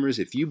customers.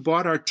 If you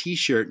bought our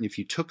t-shirt and if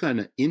you took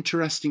an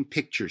interesting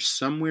picture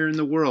somewhere in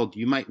the world,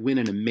 you might win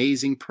an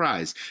amazing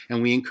prize.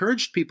 And we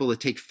encouraged people to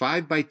take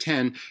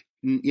 5x10.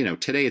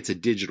 Today it's a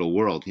digital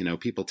world.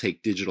 People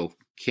take digital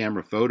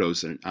camera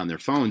photos on their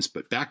phones,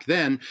 but back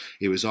then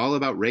it was all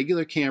about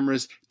regular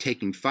cameras,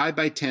 taking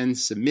 5x10,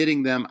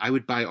 submitting them. I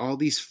would buy all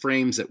these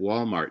frames at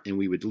Walmart, and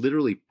we would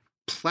literally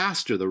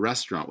plaster the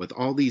restaurant with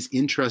all these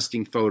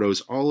interesting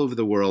photos all over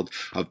the world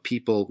of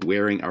people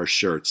wearing our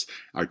shirts,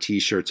 our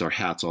t-shirts, our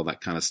hats, all that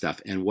kind of stuff.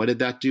 And what did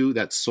that do?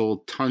 That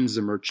sold tons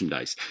of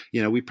merchandise.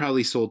 We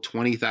probably sold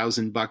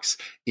 $20,000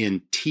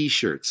 in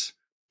t-shirts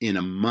in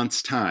a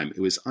month's time.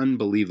 It was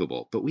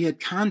unbelievable. But we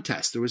had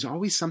contests. There was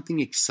always something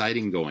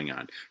exciting going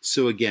on.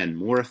 So again,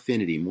 more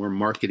affinity, more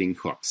marketing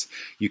hooks.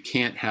 You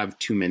can't have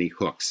too many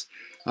hooks.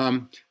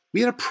 We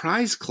had a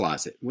prize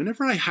closet.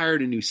 Whenever I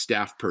hired a new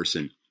staff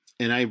person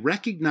and I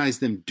recognized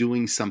them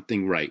doing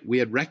something right, we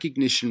had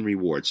recognition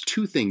rewards.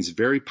 2 things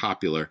very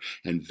popular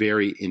and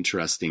very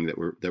interesting that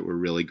were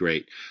really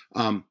great.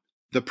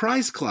 The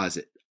prize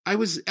closet. I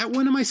was at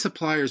one of my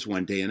suppliers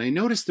one day and I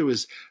noticed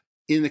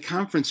in the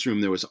conference room,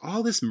 there was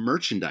all this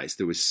merchandise.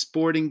 There was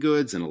sporting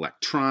goods and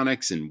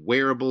electronics and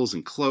wearables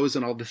and clothes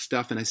and all this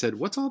stuff. And I said,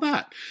 what's all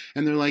that?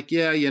 And they're like,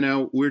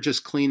 yeah, we're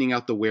just cleaning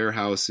out the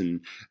warehouse, and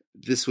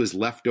this was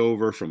left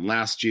over from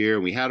last year.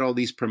 We had all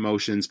these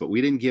promotions, but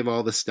we didn't give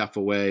all the stuff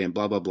away and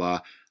blah, blah, blah.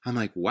 I'm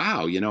like,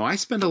 wow, I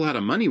spend a lot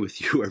of money with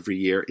you every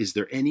year. Is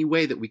there any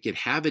way that we could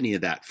have any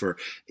of that for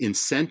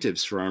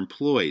incentives for our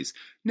employees?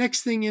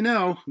 Next thing you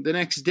know, the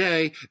next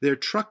day, their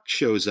truck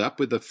shows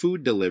up with a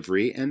food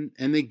delivery and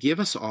they give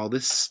us all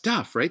this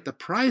stuff, right? The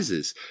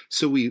prizes.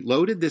 So we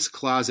loaded this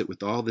closet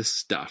with all this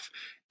stuff.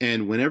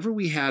 And whenever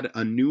we had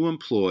a new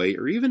employee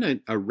or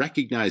even a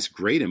recognized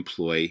great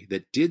employee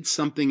that did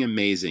something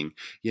amazing,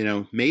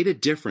 made a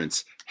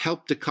difference,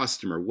 helped a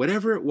customer,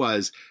 whatever it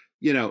was,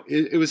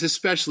 it was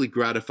especially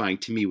gratifying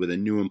to me with a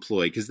new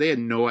employee because they had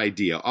no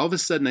idea. All of a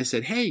sudden I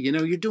said, hey,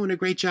 you're doing a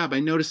great job. I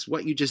noticed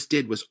what you just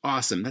did was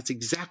awesome. That's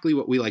exactly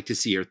what we like to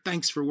see here.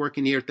 Thanks for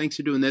working here. Thanks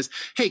for doing this.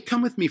 Hey,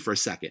 come with me for a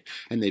second.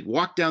 And they'd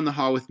walk down the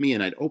hall with me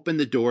and I'd open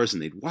the doors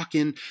and they'd walk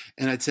in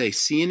and I'd say,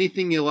 see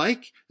anything you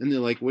like? And they're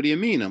like, what do you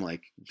mean? I'm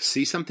like,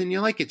 see something you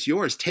like? It's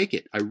yours. Take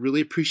it. I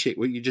really appreciate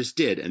what you just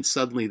did. And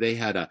suddenly they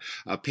had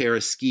a pair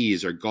of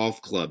skis or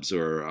golf clubs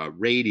or a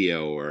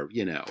radio or,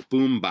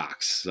 boom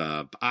box,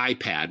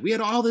 iPad. We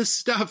had all this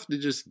stuff to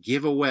just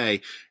give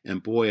away.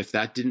 And boy, if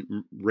that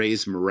didn't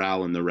raise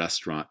morale in the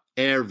restaurant,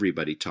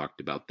 everybody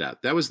talked about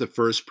that. That was the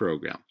first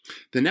program.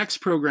 The next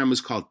program was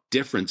called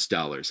Difference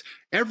Dollars.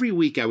 Every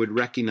week I would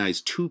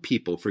recognize 2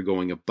 people for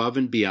going above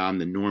and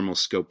beyond the normal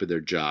scope of their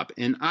job.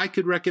 And I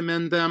could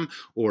recommend them,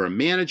 or a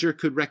manager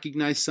could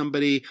recognize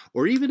somebody,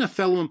 or even a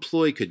fellow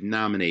employee could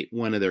nominate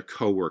one of their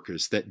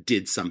coworkers that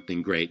did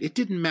something great. It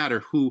didn't matter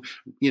who,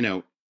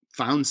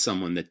 found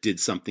someone that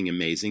did something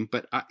amazing,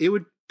 but it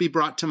would be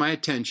brought to my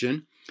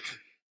attention.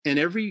 And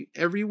every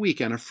week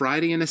on a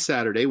Friday and a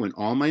Saturday when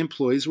all my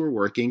employees were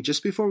working,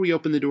 just before we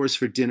opened the doors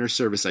for dinner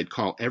service, I'd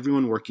call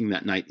everyone working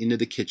that night into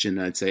the kitchen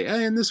and I'd say,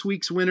 hey, and this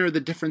week's winner of the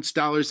Difference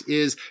Dollars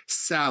is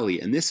Sally.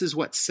 And this is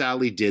what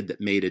Sally did that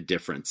made a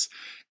difference.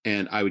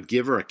 And I would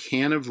give her a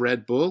can of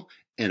Red Bull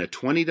and a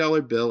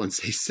 $20 bill and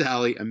say,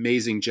 Sally,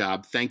 amazing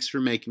job. Thanks for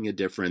making a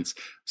difference.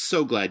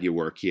 So glad you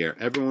work here.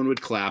 Everyone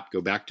would clap,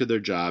 go back to their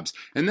jobs.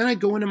 And then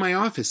I'd go into my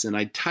office and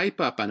I'd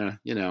type up on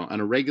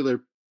a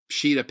regular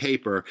sheet of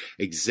paper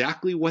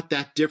exactly what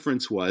that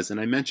difference was. And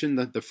I mentioned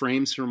the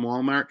frames from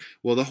Walmart.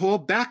 Well, the whole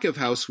back of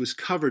house was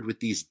covered with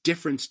these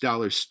Difference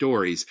Dollar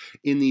stories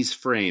in these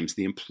frames,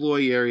 the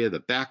employee area, the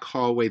back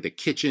hallway, the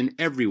kitchen,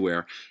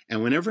 everywhere.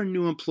 And whenever a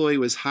new employee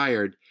was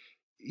hired,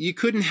 you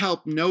couldn't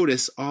help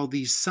notice all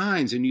these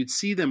signs, and you'd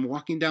see them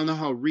walking down the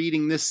hall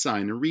reading this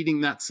sign and reading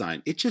that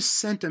sign. It just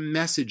sent a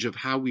message of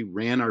how we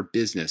ran our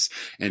business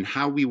and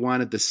how we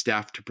wanted the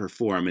staff to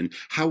perform and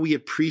how we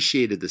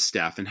appreciated the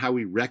staff and how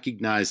we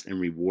recognized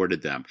and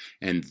rewarded them.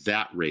 And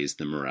that raised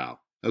the morale.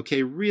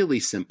 Okay, really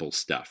simple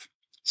stuff.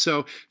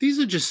 So these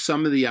are just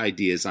some of the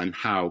ideas on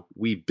how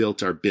we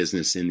built our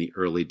business in the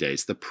early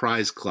days, the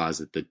prize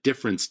closet, the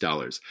Difference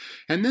Dollars.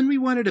 And then we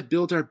wanted to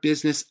build our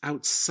business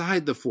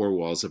outside the 4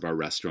 walls of our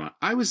restaurant.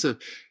 I was a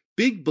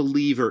big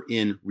believer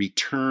in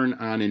return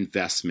on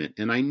investment,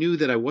 and I knew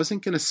that I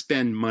wasn't going to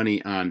spend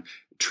money on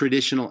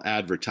traditional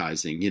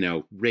advertising,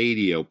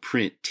 radio,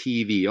 print,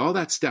 TV, all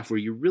that stuff where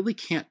you really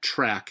can't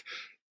track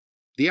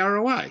the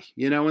ROI,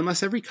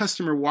 unless every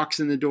customer walks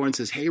in the door and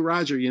says, hey,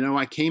 Roger,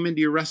 I came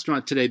into your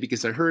restaurant today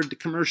because I heard the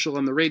commercial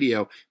on the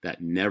radio.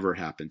 That never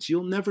happens.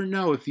 You'll never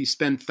know if you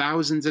spend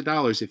thousands of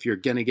dollars if you're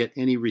going to get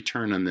any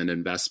return on that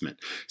investment.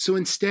 So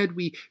instead,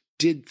 we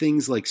did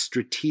things like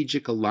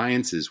strategic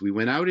alliances. We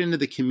went out into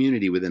the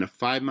community within a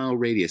 5-mile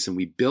radius and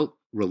we built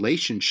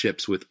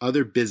relationships with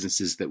other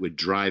businesses that would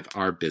drive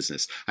our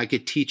business. I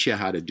could teach you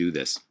how to do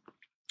this.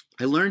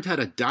 I learned how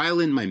to dial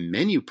in my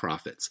menu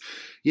profits.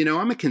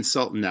 I'm a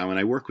consultant now and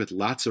I work with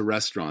lots of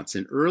restaurants.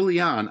 And early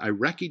on, I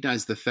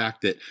recognized the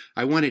fact that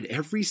I wanted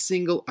every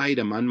single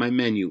item on my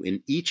menu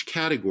in each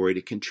category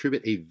to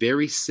contribute a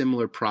very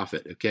similar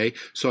profit, okay?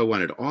 So I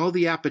wanted all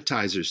the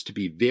appetizers to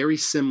be very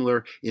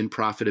similar in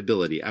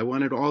profitability. I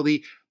wanted all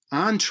the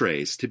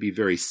entrees to be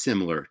very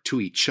similar to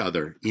each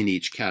other in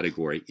each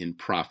category in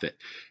profit.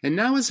 And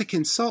now as a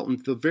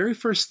consultant, the very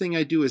first thing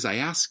I do is I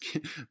ask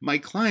my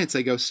clients,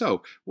 I go,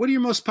 so what are your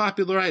most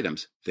popular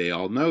items? They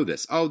all know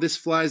this. Oh, this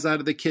flies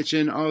out of the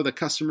kitchen. Oh, the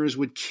customers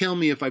would kill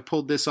me if I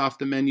pulled this off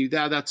the menu.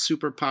 That's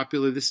super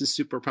popular. This is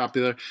super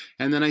popular.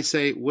 And then I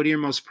say, what are your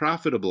most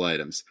profitable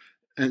items?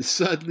 And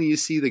suddenly you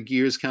see the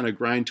gears kind of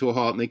grind to a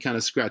halt and they kind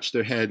of scratch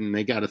their head and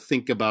they got to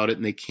think about it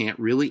and they can't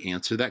really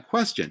answer that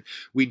question.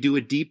 We do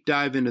a deep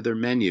dive into their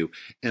menu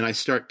and I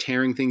start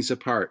tearing things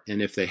apart.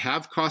 And if they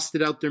have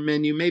costed out their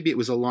menu, maybe it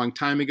was a long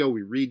time ago,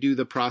 we redo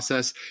the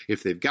process.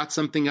 If they've got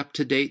something up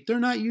to date, they're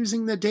not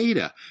using the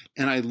data.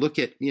 And I look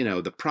at,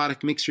 the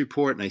product mix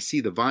report and I see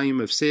the volume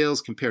of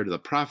sales compared to the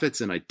profits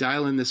and I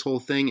dial in this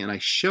whole thing and I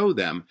show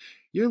them,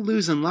 you're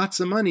losing lots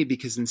of money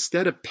because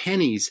instead of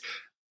pennies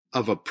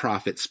of a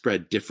profit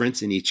spread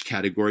difference in each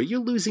category, you're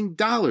losing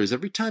dollars.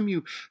 Every time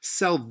you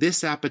sell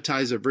this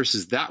appetizer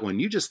versus that one,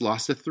 you just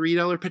lost a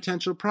 $3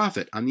 potential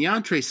profit. On the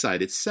entree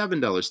side, it's $7,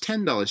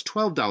 $10,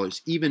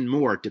 $12, even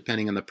more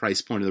depending on the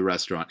price point of the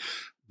restaurant.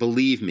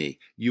 Believe me,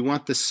 you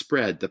want the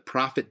spread, the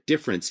profit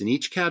difference in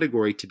each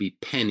category to be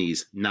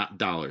pennies, not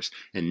dollars.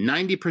 And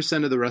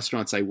 90% of the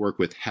restaurants I work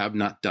with have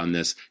not done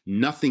this.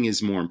 Nothing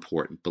is more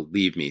important,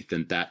 believe me,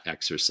 than that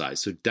exercise.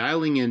 So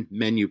dialing in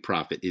menu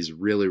profit is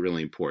really,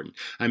 really important.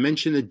 I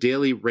mentioned the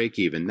daily break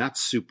even.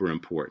 That's super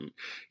important.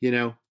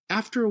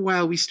 After a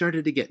while, we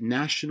started to get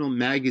national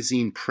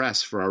magazine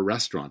press for our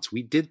restaurants.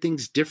 We did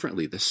things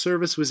differently. The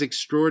service was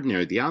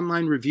extraordinary. The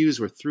online reviews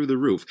were through the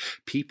roof.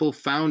 People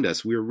found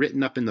us. We were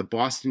written up in the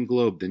Boston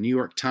Globe, the New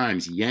York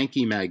Times,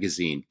 Yankee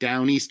Magazine,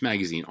 Down East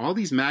Magazine, all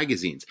these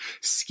magazines,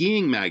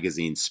 skiing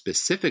magazines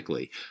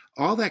specifically.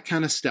 All that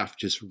kind of stuff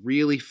just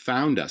really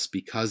found us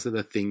because of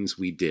the things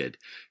we did.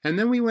 And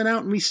then we went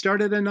out and we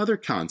started another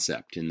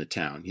concept in the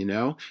town,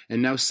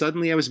 and now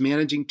suddenly I was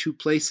managing 2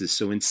 places.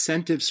 So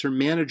incentives for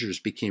managers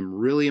became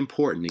really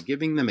important and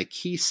giving them a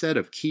key set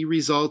of key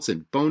results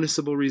and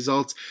bonusable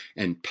results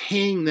and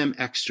paying them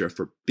extra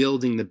for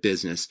building the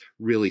business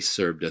really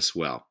served us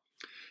well.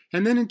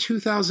 And then in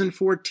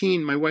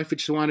 2014, my wife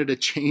just wanted to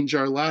change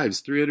our lives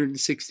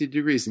 360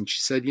 degrees. And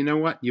she said, you know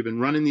what? You've been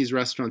running these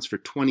restaurants for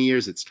 20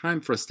 years. It's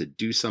time for us to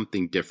do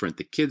something different.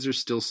 The kids are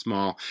still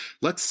small.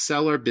 Let's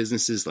sell our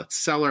businesses. Let's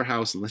sell our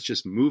house and let's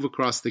just move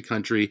across the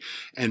country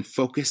and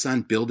focus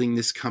on building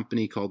this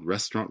company called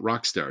Restaurant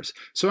Rockstars.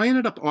 So I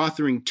ended up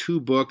authoring 2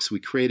 books. We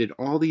created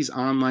all these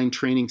online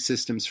training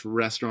systems for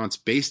restaurants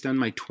based on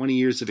my 20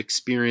 years of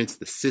experience,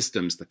 the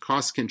systems, the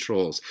cost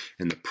controls,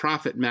 and the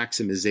profit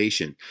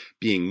maximization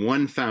being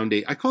one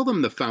foundation. I call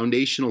them the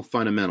foundational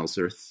fundamentals.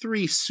 There are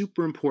 3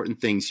 super important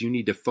things you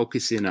need to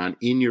focus in on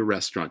in your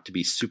restaurant to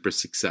be super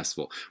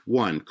successful.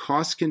 1,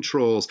 cost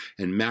controls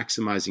and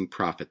maximizing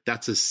profit.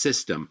 That's a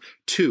system.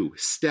 2,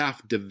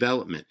 staff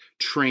development,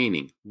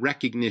 training,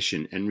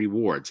 recognition, and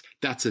rewards.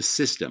 That's a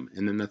system.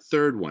 And then the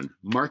 3rd one,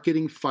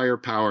 marketing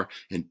firepower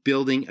and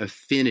building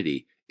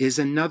affinity, is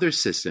another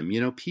system.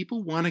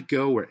 People want to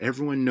go where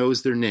everyone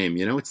knows their name.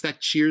 It's that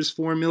Cheers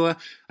formula.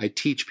 I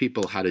teach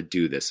people how to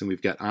do this, and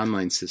we've got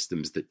online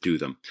systems that do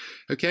them.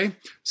 Okay,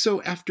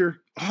 so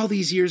after all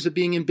these years of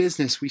being in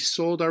business, we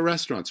sold our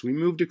restaurants. We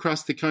moved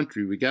across the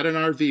country. We got an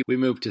RV. We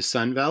moved to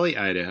Sun Valley,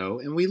 Idaho,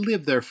 and we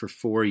lived there for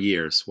 4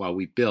 years while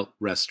we built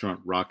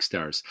Restaurant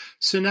Rockstars.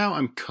 So now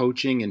I'm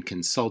coaching and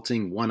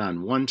consulting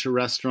one-on-one to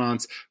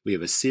restaurants. We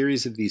have a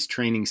series of these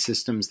training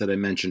systems that I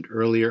mentioned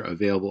earlier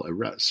available at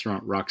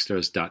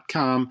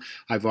restaurantrockstars.com.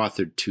 I've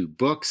authored 2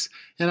 books,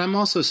 and I'm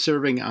also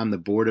serving on the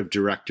board of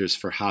directors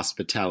for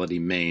Hospitality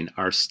Maine,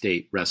 our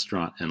state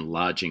restaurant and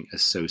lodging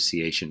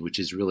association, which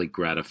is really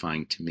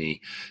gratifying to me.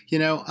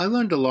 I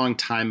learned a long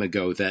time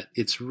ago that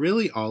it's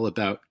really all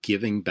about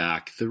giving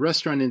back. The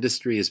restaurant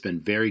industry has been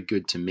very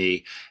good to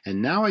me,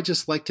 and now I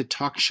just like to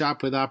talk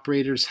shop with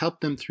operators, help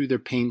them through their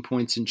pain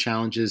points and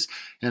challenges,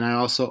 and I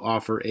also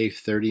offer a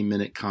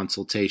 30-minute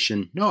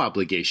consultation, no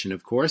obligation,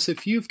 of course.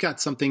 If you've got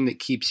something that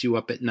keeps you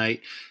up at night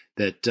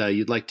that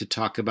you'd like to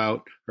talk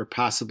about or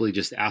possibly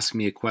just ask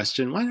me a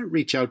question, why not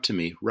reach out to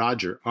me,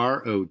 Roger,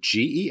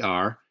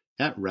 R-O-G-E-R,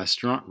 at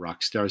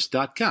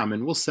restaurantrockstars.com,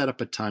 and we'll set up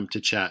a time to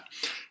chat.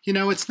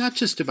 It's not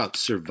just about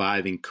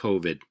surviving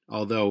COVID,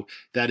 although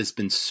that has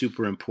been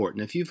super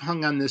important. If you've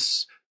hung on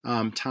this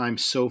time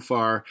so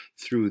far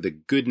through the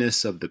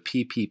goodness of the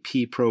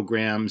PPP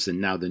programs and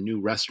now the new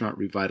Restaurant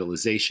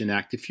Revitalization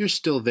Act, if you're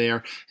still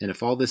there and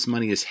if all this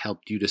money has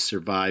helped you to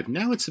survive,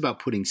 now it's about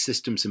putting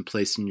systems in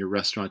place in your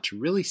restaurant to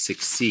really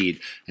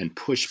succeed and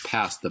push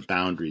past the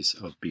boundaries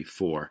of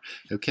before.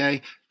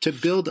 Okay? To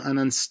build an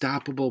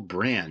unstoppable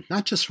brand,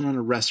 not just run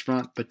a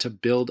restaurant, but to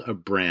build a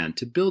brand,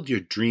 to build your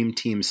dream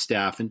team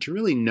staff, and to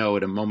really know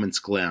at a moment's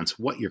glance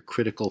what your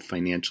critical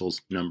financial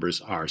numbers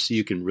are so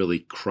you can really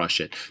crush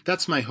it.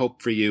 That's my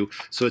hope for you.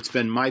 So it's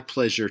been my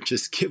pleasure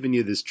just giving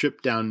you this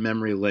trip down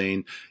memory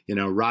lane,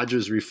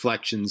 Roger's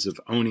reflections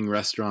of owning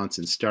restaurants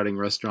and starting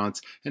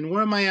restaurants. And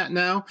where am I at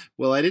now?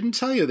 Well, I didn't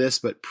tell you this,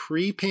 but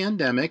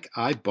pre-pandemic,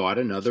 I bought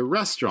another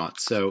restaurant.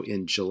 So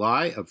in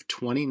July of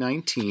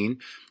 2019,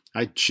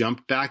 I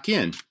jumped back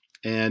in,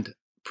 and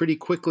pretty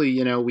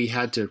quickly, we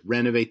had to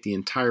renovate the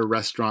entire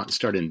restaurant and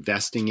start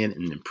investing in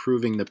and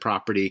improving the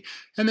property.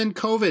 And then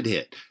COVID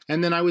hit.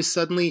 And then I was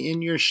suddenly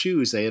in your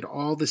shoes. I had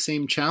all the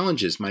same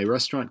challenges. My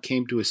restaurant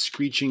came to a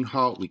screeching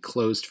halt. We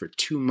closed for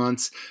 2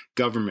 months.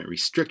 Government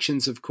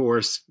restrictions, of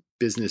course.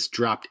 Business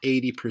dropped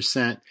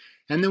 80%.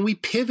 And then we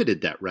pivoted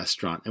that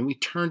restaurant and we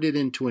turned it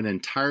into an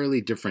entirely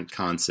different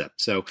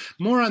concept. So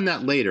more on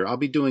that later. I'll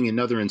be doing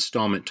another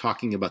installment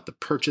talking about the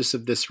purchase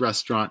of this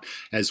restaurant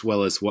as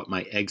well as what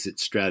my exit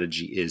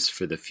strategy is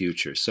for the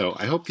future. So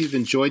I hope you've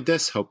enjoyed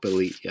this.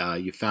 Hopefully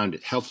you found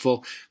it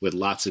helpful with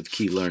lots of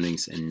key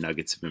learnings and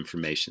nuggets of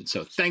information.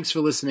 So thanks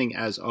for listening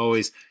as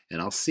always,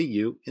 and I'll see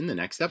you in the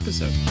next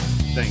episode.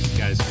 Thanks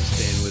guys for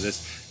staying with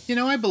us.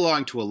 I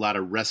belong to a lot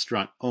of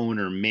restaurant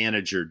owner,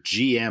 manager,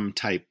 GM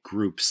type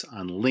groups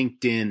on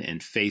LinkedIn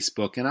and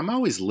Facebook, and I'm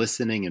always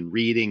listening and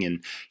reading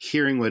and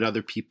hearing what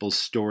other people's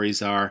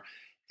stories are.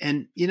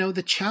 And,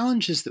 the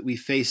challenges that we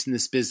face in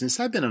this business,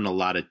 I've been in a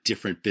lot of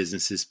different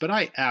businesses, but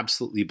I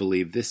absolutely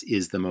believe this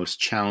is the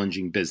most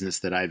challenging business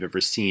that I've ever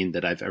seen,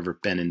 that I've ever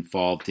been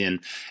involved in.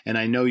 And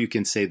I know you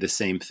can say the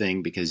same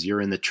thing because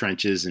you're in the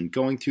trenches and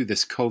going through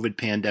this COVID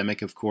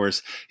pandemic, of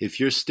course. If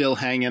you're still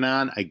hanging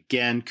on,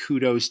 again,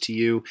 kudos to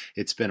you.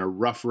 It's been a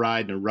rough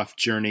ride and a rough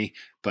journey.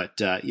 But,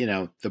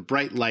 the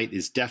bright light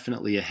is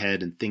definitely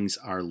ahead and things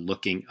are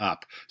looking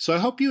up. So I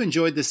hope you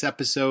enjoyed this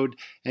episode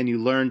and you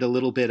learned a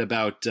little bit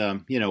about,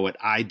 what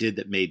I did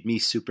that made me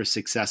super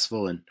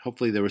successful. And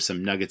hopefully there were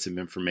some nuggets of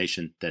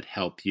information that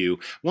help you.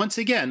 Once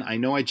again, I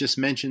know I just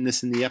mentioned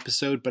this in the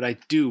episode, but I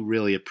do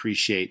really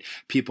appreciate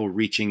people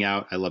reaching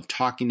out. I love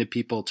talking to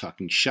people,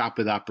 talking shop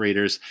with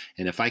operators.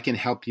 And if I can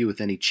help you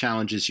with any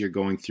challenges you're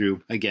going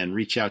through, again,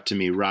 reach out to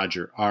me,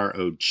 Roger,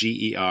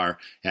 R-O-G-E-R,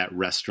 at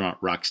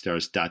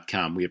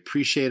restaurantrockstars.com. We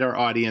appreciate our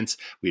audience.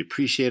 We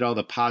appreciate all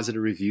the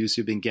positive reviews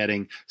you've been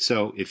getting.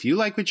 So if you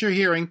like what you're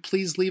hearing,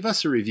 please leave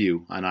us a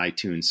review on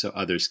iTunes so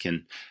others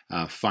can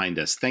find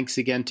us. Thanks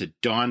again to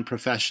Dawn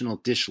Professional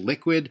Dish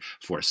Liquid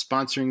for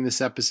sponsoring this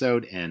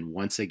episode. And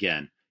once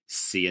again,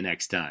 see you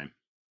next time.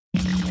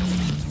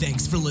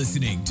 Thanks for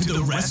listening to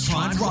the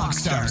Restaurant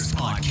Rockstars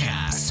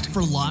podcast.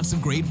 For lots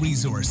of great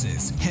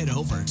resources, head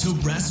over to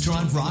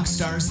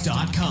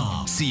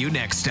restaurantrockstars.com. See you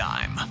next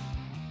time.